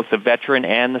both the veteran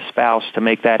and the spouse to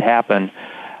make that happen,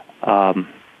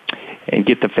 and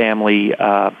get the family,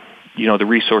 the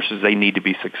resources they need to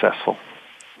be successful.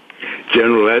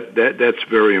 General, that's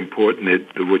very important,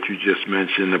 what you just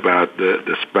mentioned about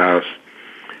the spouse.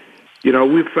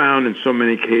 We found in so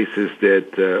many cases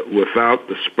that without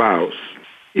the spouse,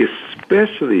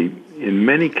 especially in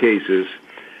many cases,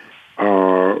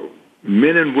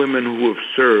 men and women who have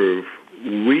served,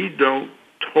 we don't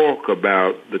talk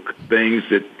about the things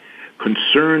that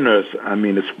concern us. I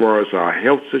mean, as far as our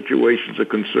health situations are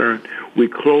concerned, we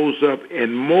close up,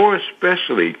 and more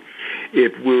especially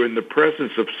if we're in the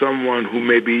presence of someone who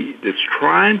maybe is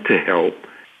trying to help,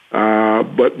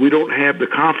 but we don't have the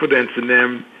confidence in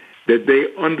them that they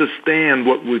understand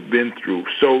what we've been through.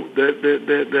 So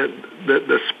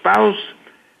the spouse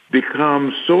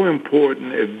becomes so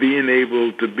important at being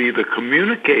able to be the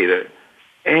communicator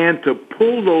and to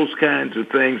pull those kinds of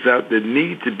things out that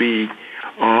need to be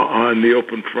on the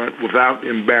open front without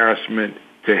embarrassment,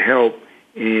 to help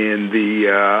in the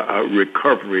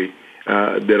recovery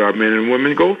that our men and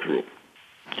women go through.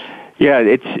 Yeah,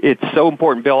 it's so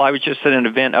important, Bill. I was just at an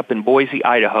event up in Boise,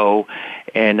 Idaho,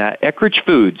 and Eckrich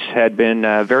Foods had been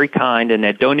very kind and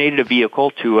had donated a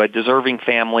vehicle to a deserving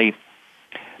family,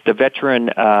 the veteran,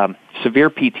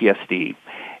 severe PTSD.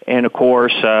 And, of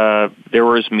course, there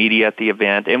was media at the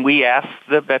event, and we asked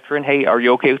the veteran, hey, are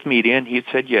you okay with media? And he had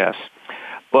said yes.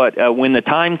 But when the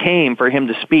time came for him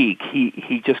to speak,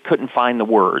 he just couldn't find the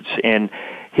words. And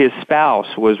his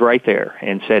spouse was right there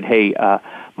and said, hey,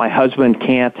 my husband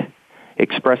can't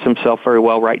express himself very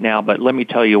well right now, but let me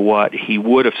tell you what he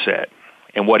would have said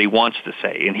and what he wants to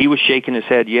say. And he was shaking his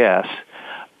head yes.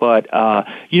 But,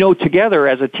 together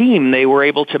as a team, they were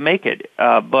able to make it.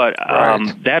 But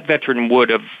that veteran would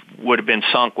have been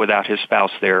sunk without his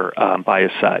spouse there by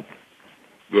his side.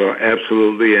 Well,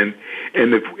 absolutely. And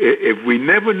if we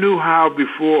never knew how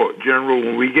before, General,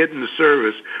 when we get in the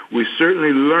service, we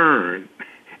certainly learn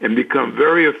and become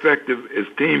very effective as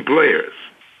team players.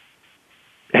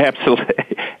 Absolutely.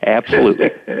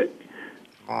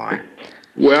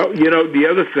 Well, the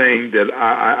other thing that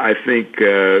I think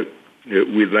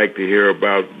we'd like to hear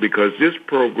about, because this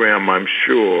program, I'm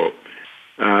sure,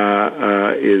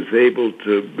 is able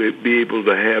to be able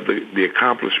to have the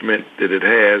accomplishment that it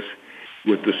has,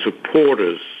 with the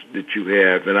supporters that you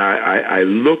have. And I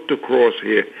looked across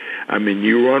here. I mean,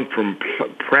 you run from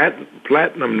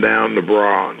platinum down to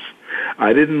bronze.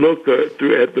 I didn't look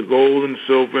through at the gold and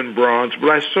silver and bronze, but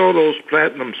I saw those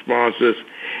platinum sponsors,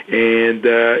 and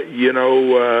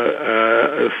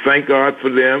thank God for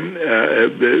them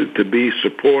to be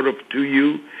supportive to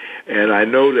you. And I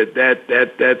know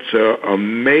that's a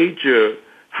major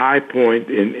high point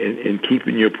in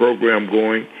keeping your program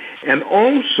going. And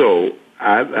also,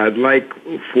 I'd like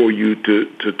for you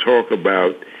to talk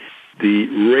about the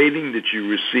rating that you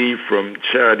received from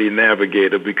Charity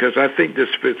Navigator, because I think this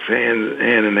fits hand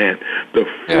in hand. The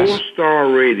 4-star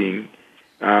rating,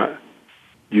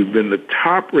 you've been the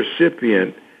top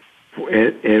recipient,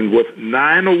 and with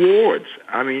 9 awards.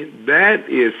 I mean, that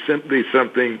is simply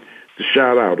something to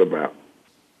shout out about.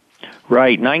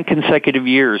 Right, 9 consecutive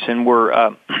years, and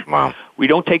we're we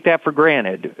don't take that for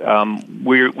granted.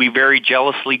 We very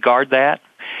jealously guard that,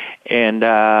 and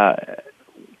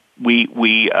we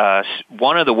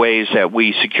one of the ways that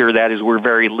we secure that is we're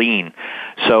very lean.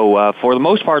 So for the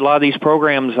most part, a lot of these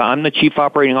programs, I'm the chief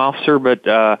operating officer, but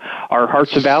our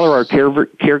Hearts of Valor, our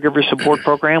caregiver support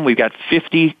program, we've got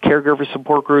 50 caregiver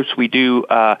support groups. We do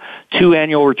 2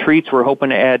 annual retreats. We're hoping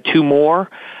to add 2 more.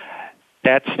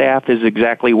 That staff is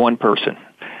exactly one person,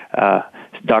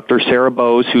 Dr. Sarah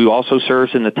Bowes, who also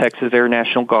serves in the Texas Air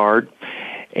National Guard.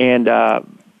 And,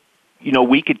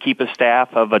 we could keep a staff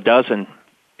of 12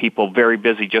 people very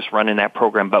busy just running that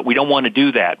program, but we don't want to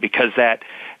do that because that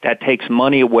takes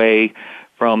money away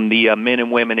from the men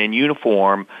and women in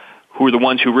uniform who are the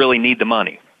ones who really need the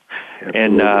money.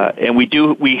 Absolutely. And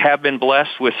we have been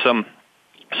blessed with some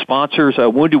sponsors.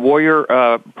 Wounded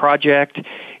Warrior Project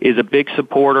is a big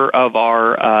supporter of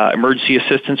our emergency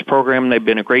assistance program. They've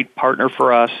been a great partner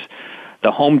for us.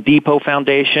 The Home Depot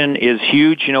Foundation is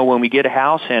huge. When we get a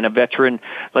house and a veteran,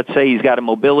 let's say he's got a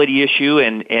mobility issue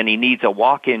and he needs a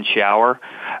walk-in shower,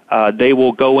 they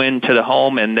will go into the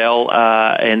home and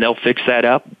they'll fix that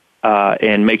up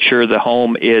and make sure the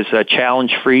home is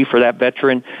challenge-free for that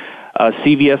veteran.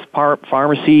 CVS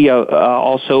Pharmacy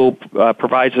also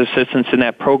provides assistance in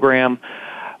that program.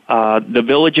 The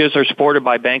villages are supported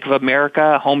by Bank of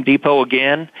America, Home Depot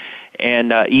again,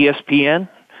 and ESPN.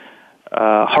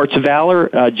 Hearts of Valor,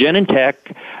 Genentech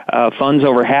funds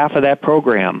over half of that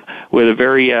program with a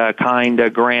very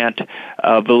kind grant.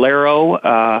 Valero,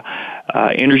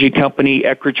 energy company,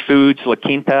 Eckrich Foods, La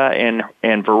Quinta,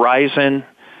 and Verizon.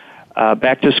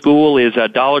 Back to School is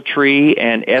Dollar Tree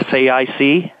and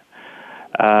SAIC.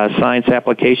 Science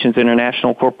Applications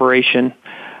International Corporation.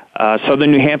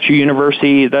 Southern New Hampshire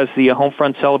University does the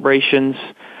Homefront celebrations.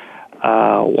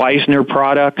 Weisner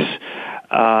Products,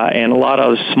 and a lot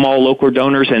of small local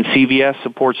donors, and CVS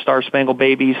supports Star Spangled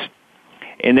Babies.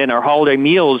 And then our holiday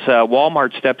meals,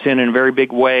 Walmart steps in a very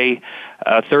big way,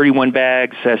 31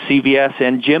 bags, CVS,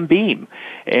 and Jim Beam.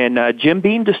 And Jim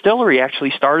Beam Distillery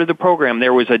actually started the program.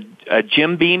 There was a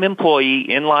Jim Beam employee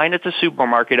in line at the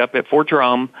supermarket up at Fort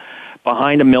Drum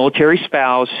behind a military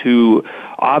spouse who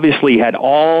obviously had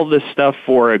all the stuff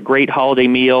for a great holiday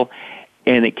meal,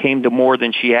 and it came to more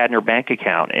than she had in her bank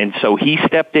account. And so he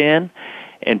stepped in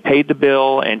and paid the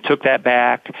bill and took that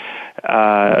back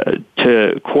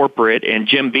to corporate. And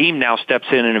Jim Beam now steps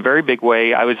in a very big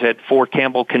way. I was at Fort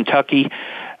Campbell, Kentucky.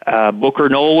 Booker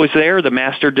Knoll was there, the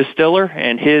master distiller,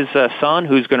 and his son,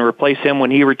 who's going to replace him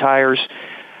when he retires,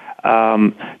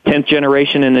 10th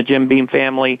generation in the Jim Beam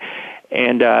family.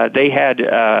 And they had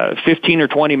 15 or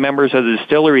 20 members of the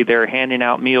distillery there handing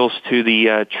out meals to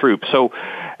the troops. So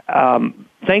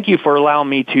thank you for allowing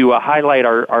me to highlight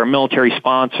our military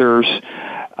sponsors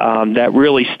that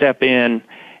really step in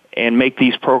and make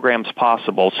these programs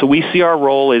possible. So we see our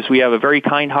role as we have a very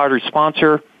kind-hearted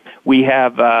sponsor. We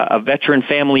have a veteran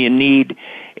family in need,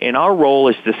 and our role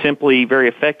is to simply, very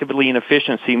effectively and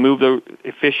efficiently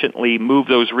move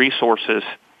those resources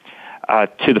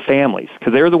to the families,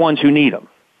 because they're the ones who need them.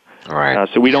 All right.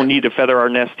 So we don't need to feather our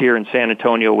nest here in San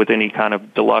Antonio with any kind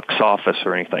of deluxe office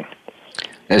or anything.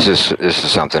 This is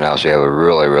something else. You have a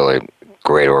really, really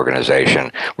great organization.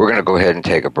 We're going to go ahead and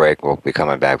take a break. We'll be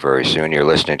coming back very soon. You're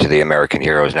listening to the American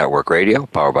Heroes Network Radio,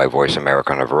 powered by Voice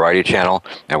America on a Variety Channel,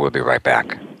 and we'll be right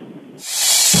back.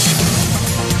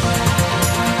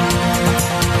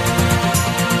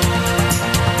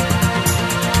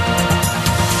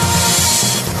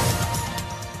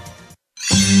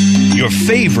 Your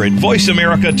favorite Voice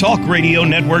America Talk Radio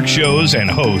Network shows and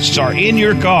hosts are in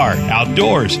your car,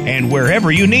 outdoors, and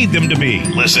wherever you need them to be.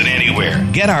 Listen anywhere.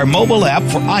 Get our mobile app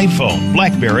for iPhone,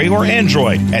 BlackBerry, or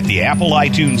Android at the Apple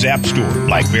iTunes App Store,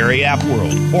 BlackBerry App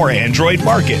World, or Android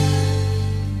Market.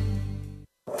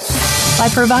 by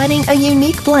providing a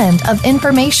unique blend of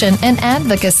information and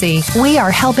advocacy. We are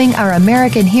helping our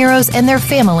American heroes and their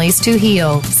families to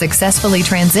heal, successfully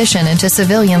transition into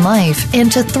civilian life,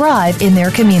 and to thrive in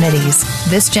their communities.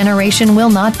 This generation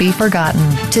will not be forgotten.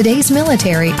 Today's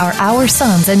military are our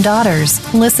sons and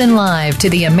daughters. Listen live to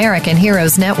the American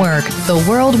Heroes Network, the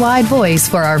worldwide voice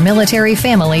for our military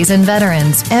families and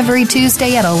veterans, every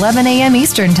Tuesday at 11 a.m.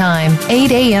 Eastern Time,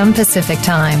 8 a.m. Pacific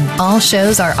Time. All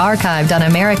shows are archived on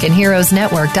AmericanHeroesNetwork.com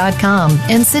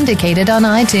and syndicated on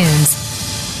iTunes.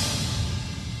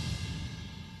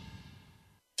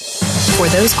 For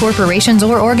those corporations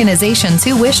or organizations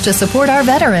who wish to support our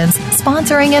veterans,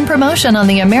 sponsoring and promotion on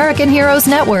the American Heroes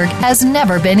Network has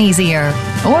never been easier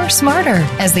or smarter.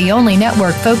 As the only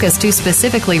network focused to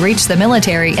specifically reach the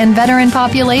military and veteran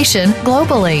population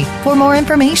globally. For more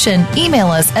information, email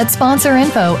us at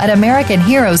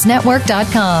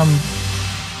sponsorinfo@AmericanHeroesNetwork.com.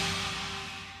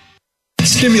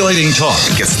 Stimulating talk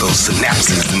gets those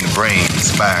synapses in the brain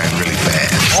firing really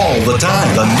fast. All the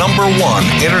time. The number one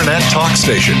internet talk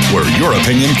station where your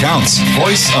opinion counts.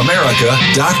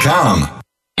 VoiceAmerica.com.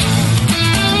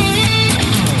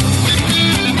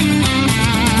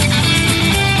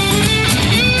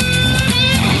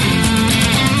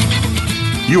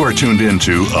 You are tuned in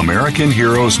to American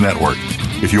Heroes Network.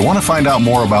 If you want to find out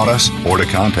more about us or to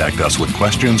contact us with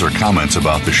questions or comments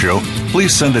about the show,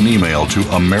 please send an email to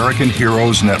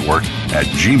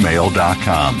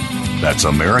AmericanHeroesNetwork@gmail.com. That's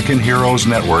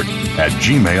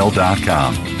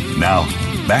AmericanHeroesNetwork@gmail.com. Now,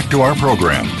 back to our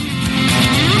program.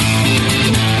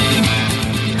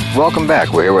 Welcome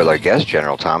back. We're here with our guest,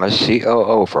 General Thomas,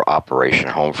 COO for Operation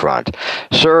Homefront.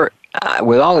 Sir,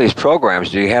 with all these programs,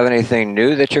 do you have anything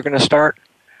new that you're going to start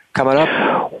coming up?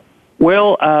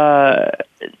 Well,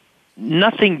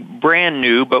 nothing brand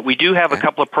new, but we do have a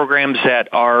couple of programs that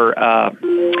are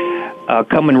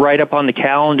coming right up on the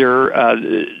calendar.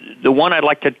 The one I'd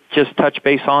like to just touch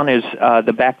base on is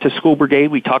the Back to School Brigade.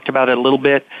 We talked about it a little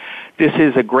bit. This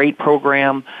is a great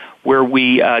program where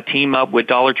we team up with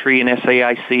Dollar Tree and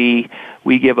SAIC.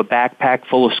 We give a backpack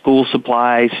full of school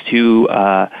supplies to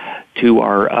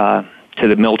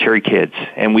the military kids,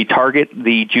 and we target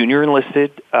the junior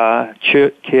enlisted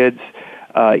kids,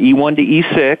 E1 to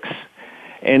E6.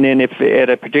 And then, if at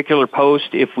a particular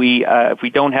post, if we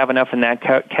don't have enough in that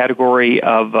category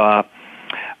of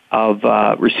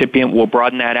recipient, we'll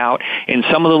broaden that out. In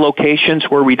some of the locations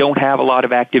where we don't have a lot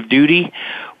of active duty,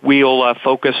 we'll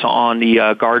focus on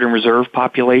the Guard and Reserve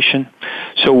population.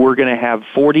 So we're going to have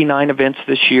 49 events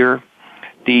this year.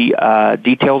 The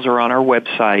details are on our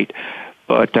website.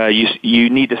 But you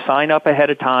need to sign up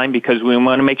ahead of time because we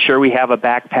want to make sure we have a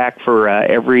backpack for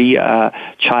every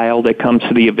child that comes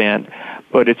to the event.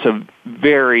 But it's a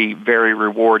very, very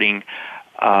rewarding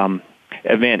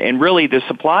event. And really, the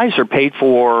supplies are paid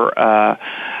for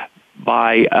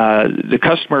by the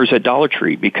customers at Dollar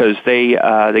Tree because they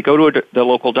go to the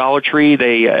local Dollar Tree,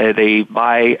 they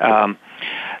buy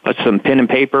some pen and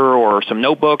paper or some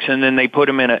notebooks, and then they put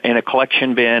them in a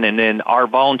collection bin, and then our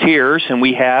volunteers, and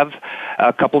we have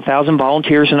a couple thousand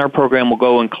volunteers in our program, will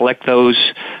go and collect those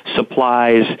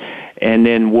supplies, and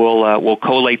then we'll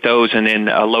collate those and then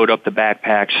load up the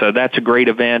backpacks. So that's a great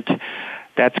event.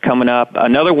 That's coming up.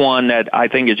 Another one that I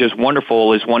think is just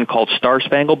wonderful is one called Star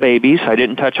Spangled Babies. I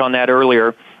didn't touch on that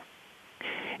earlier.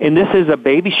 And this is a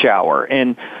baby shower.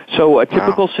 And so a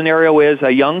typical scenario is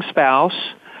a young spouse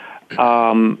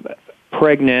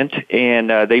pregnant, and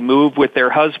they move with their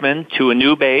husband to a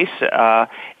new base,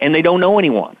 and they don't know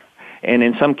anyone. And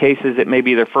in some cases, it may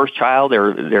be their first child.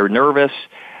 They're nervous.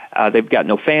 They've got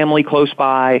no family close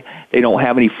by. They don't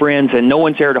have any friends, and no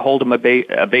one's there to hold them a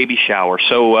baby shower.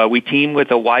 So we team with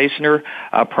the Weisner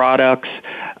products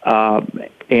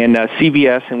and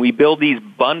CVS, and we build these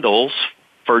bundles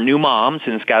for new moms,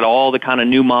 and it's got all the kind of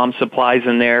new mom supplies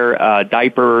in there,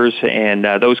 diapers and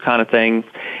those kind of things.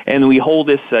 And we hold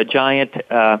this giant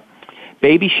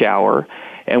baby shower,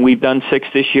 and we've done 6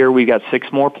 this year. We've got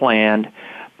 6 more planned.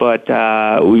 But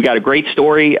we've got a great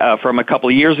story from a couple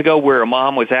of years ago where a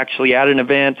mom was actually at an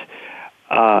event.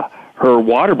 Her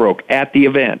water broke at the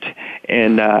event,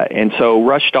 and so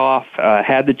rushed off,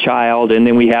 had the child, and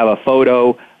then we have a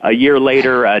photo. A year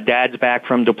later, Dad's back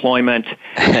from deployment,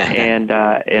 and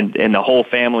the whole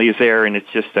family is there, and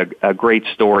it's just a great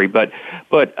story. But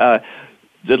the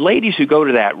ladies who go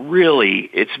to that, really,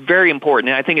 it's very important,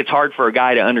 and I think it's hard for a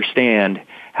guy to understand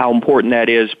how important that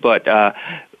is, but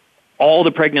all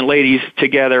the pregnant ladies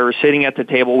together sitting at the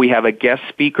table. We have a guest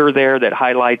speaker there that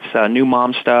highlights new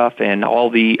mom stuff and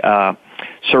all the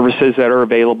services that are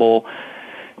available.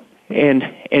 And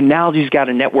now she's got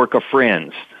a network of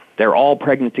friends they're all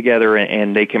pregnant together,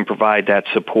 and they can provide that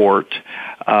support.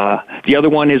 The other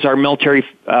one is our military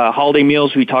holiday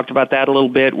meals. We talked about that a little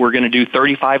bit. We're going to do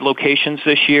 35 locations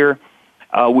this year.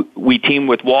 We team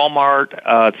with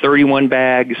Walmart, 31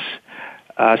 Bags,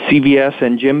 CVS,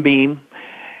 and Jim Beam.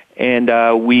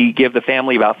 And we give the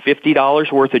family about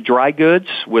 $50 worth of dry goods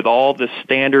with all the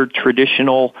standard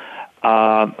traditional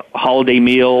holiday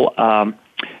meal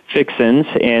fixins.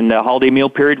 And the holiday meal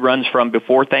period runs from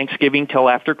before Thanksgiving till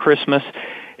after Christmas.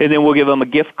 And then we'll give them a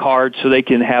gift card so they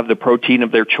can have the protein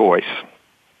of their choice.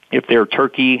 If they're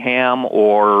turkey, ham,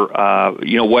 or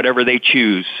whatever they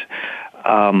choose.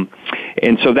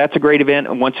 And so that's a great event.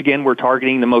 And once again, we're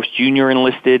targeting the most junior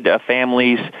enlisted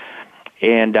families.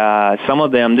 And some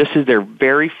of them, this is their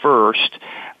very first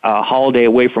holiday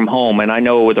away from home. And I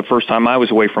know the first time I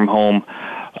was away from home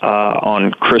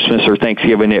on Christmas or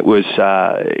Thanksgiving, it's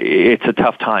a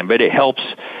tough time. But it helps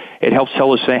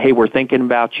tell us, hey, we're thinking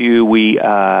about you. We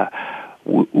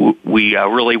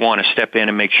really want to step in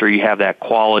and make sure you have that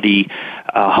quality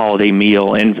holiday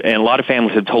meal. And a lot of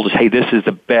families have told us, hey, this is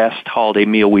the best holiday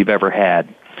meal we've ever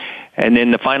had. And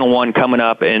then the final one coming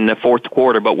up in the fourth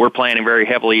quarter, but we're planning very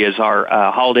heavily, is our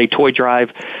holiday toy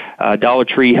drive. Dollar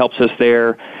Tree helps us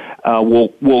there.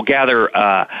 We'll gather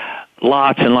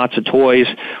lots and lots of toys.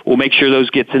 We'll make sure those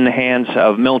gets in the hands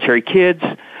of military kids.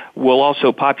 We'll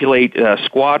also populate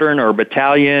squadron or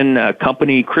battalion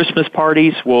company Christmas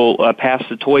parties. We'll pass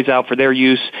the toys out for their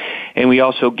use, and we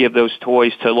also give those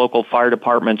toys to local fire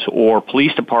departments or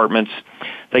police departments.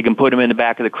 They can put them in the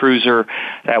back of the cruiser.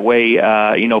 That way,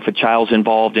 if a child's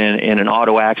involved in an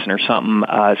auto accident or something,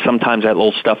 sometimes that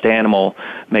little stuffed animal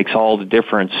makes all the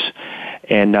difference.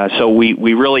 And so we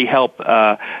really help.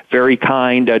 Very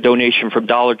kind donation from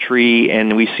Dollar Tree,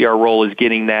 and we see our role as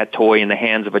getting that toy in the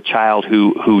hands of a child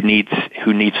who needs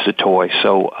the toy.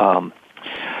 So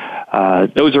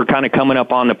those are kind of coming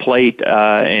up on the plate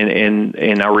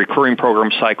in our recurring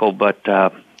program cycle. But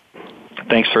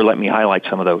thanks for letting me highlight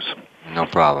some of those. No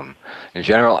problem. In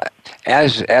general,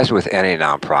 as with any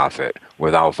nonprofit,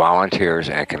 without volunteers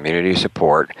and community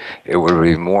support, it would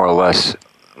be more or less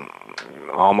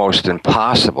almost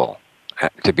impossible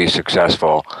to be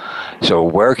successful. So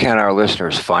where can our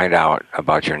listeners find out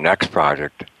about your next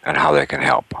project and how they can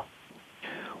help?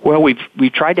 Well, we've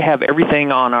tried to have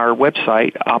everything on our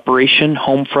website,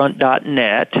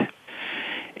 operationhomefront.net,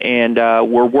 and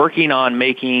we're working on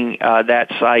making that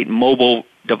site mobile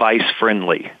device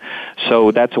friendly.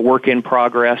 So that's a work in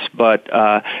progress, but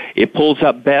it pulls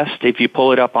up best if you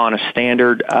pull it up on a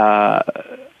standard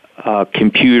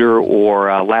computer or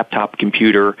a laptop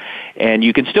computer, and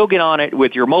you can still get on it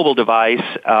with your mobile device,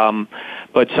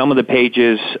 but some of the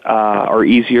pages are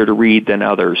easier to read than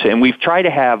others. And we've tried to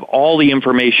have all the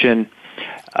information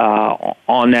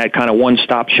on that kind of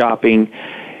one-stop shopping,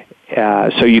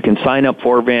 so you can sign up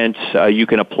for events, you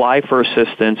can apply for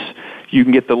assistance, you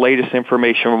can get the latest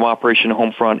information from Operation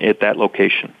Homefront at that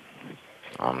location.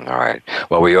 All right.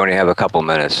 Well, we only have a couple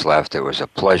minutes left. It was a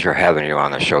pleasure having you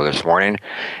on the show this morning.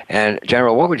 And,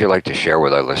 General, what would you like to share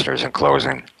with our listeners in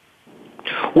closing?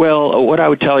 Well, what I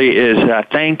would tell you is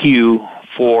thank you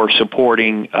for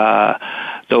supporting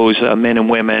those men and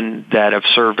women that have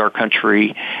served our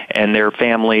country and their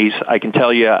families. I can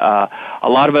tell you a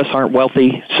lot of us aren't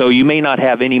wealthy, so you may not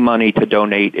have any money to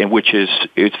donate, and which is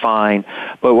fine.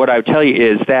 But what I would tell you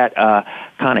is that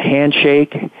kind of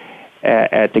handshake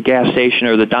at the gas station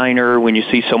or the diner when you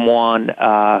see someone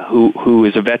who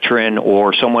is a veteran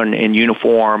or someone in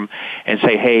uniform and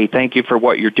say, hey, thank you for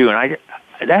what you're doing.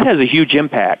 That has a huge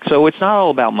impact. So it's not all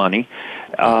about money.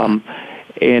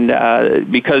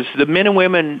 Because the men and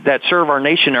women that serve our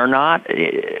nation are not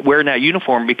wearing that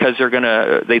uniform because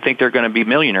they think they're going to be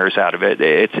millionaires out of it.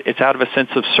 It's out of a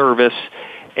sense of service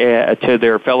to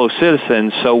their fellow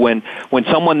citizens. So when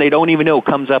someone they don't even know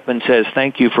comes up and says,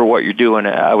 thank you for what you're doing,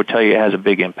 I would tell you it has a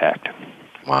big impact.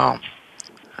 Wow.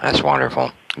 That's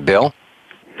wonderful. Bill?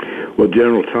 Well,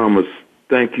 General Thomas,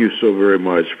 thank you so very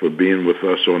much for being with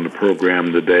us on the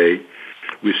program today.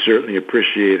 We certainly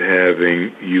appreciate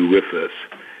having you with us.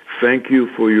 Thank you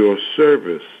for your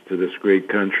service to this great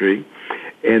country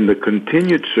and the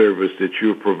continued service that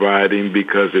you're providing,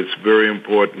 because it's very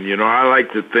important. You know, I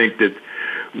like to think that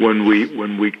when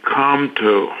we come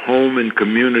to home and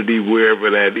community, wherever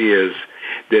that is,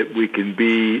 that we can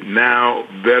be now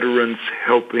veterans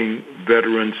helping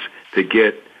veterans to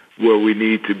get where we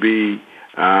need to be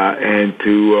and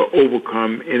to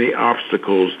overcome any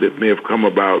obstacles that may have come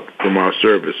about from our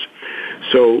service.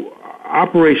 So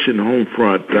Operation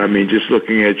Homefront, I mean, just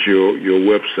looking at your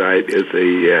website, is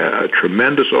a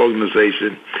tremendous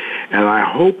organization, And I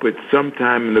hope at some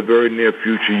time in the very near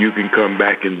future you can come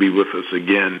back and be with us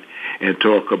again and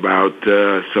talk about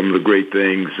some of the great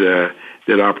things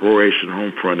that Operation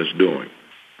Homefront is doing.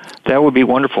 That would be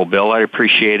wonderful, Bill. I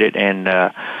appreciate it.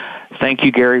 And thank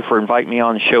you, Gary, for inviting me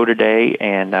on the show today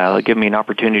and giving me an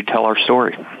opportunity to tell our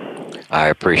story. I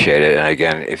appreciate it. And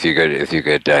again, if you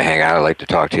could hang out, I'd like to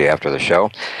talk to you after the show.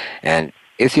 And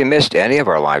if you missed any of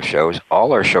our live shows,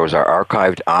 all our shows are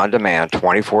archived on demand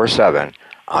 24/7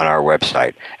 on our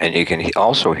website. And you can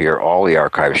also hear all the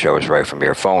archive shows right from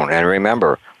your phone. And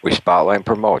remember, we spotlight and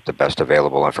promote the best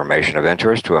available information of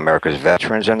interest to America's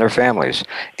veterans and their families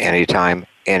anytime,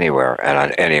 anywhere, and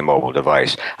on any mobile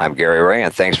device. I'm Gary Ray,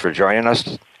 and thanks for joining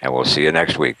us, and we'll see you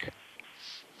next week.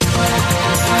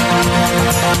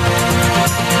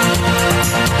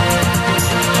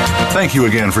 Thank you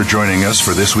again for joining us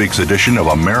for this week's edition of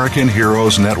American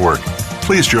Heroes Network.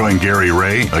 Please join Gary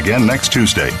Ray again next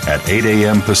Tuesday at 8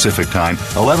 a.m. Pacific Time,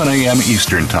 11 a.m.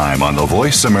 Eastern Time on the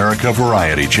Voice America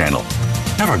Variety Channel.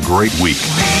 Have a great week.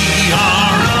 We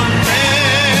are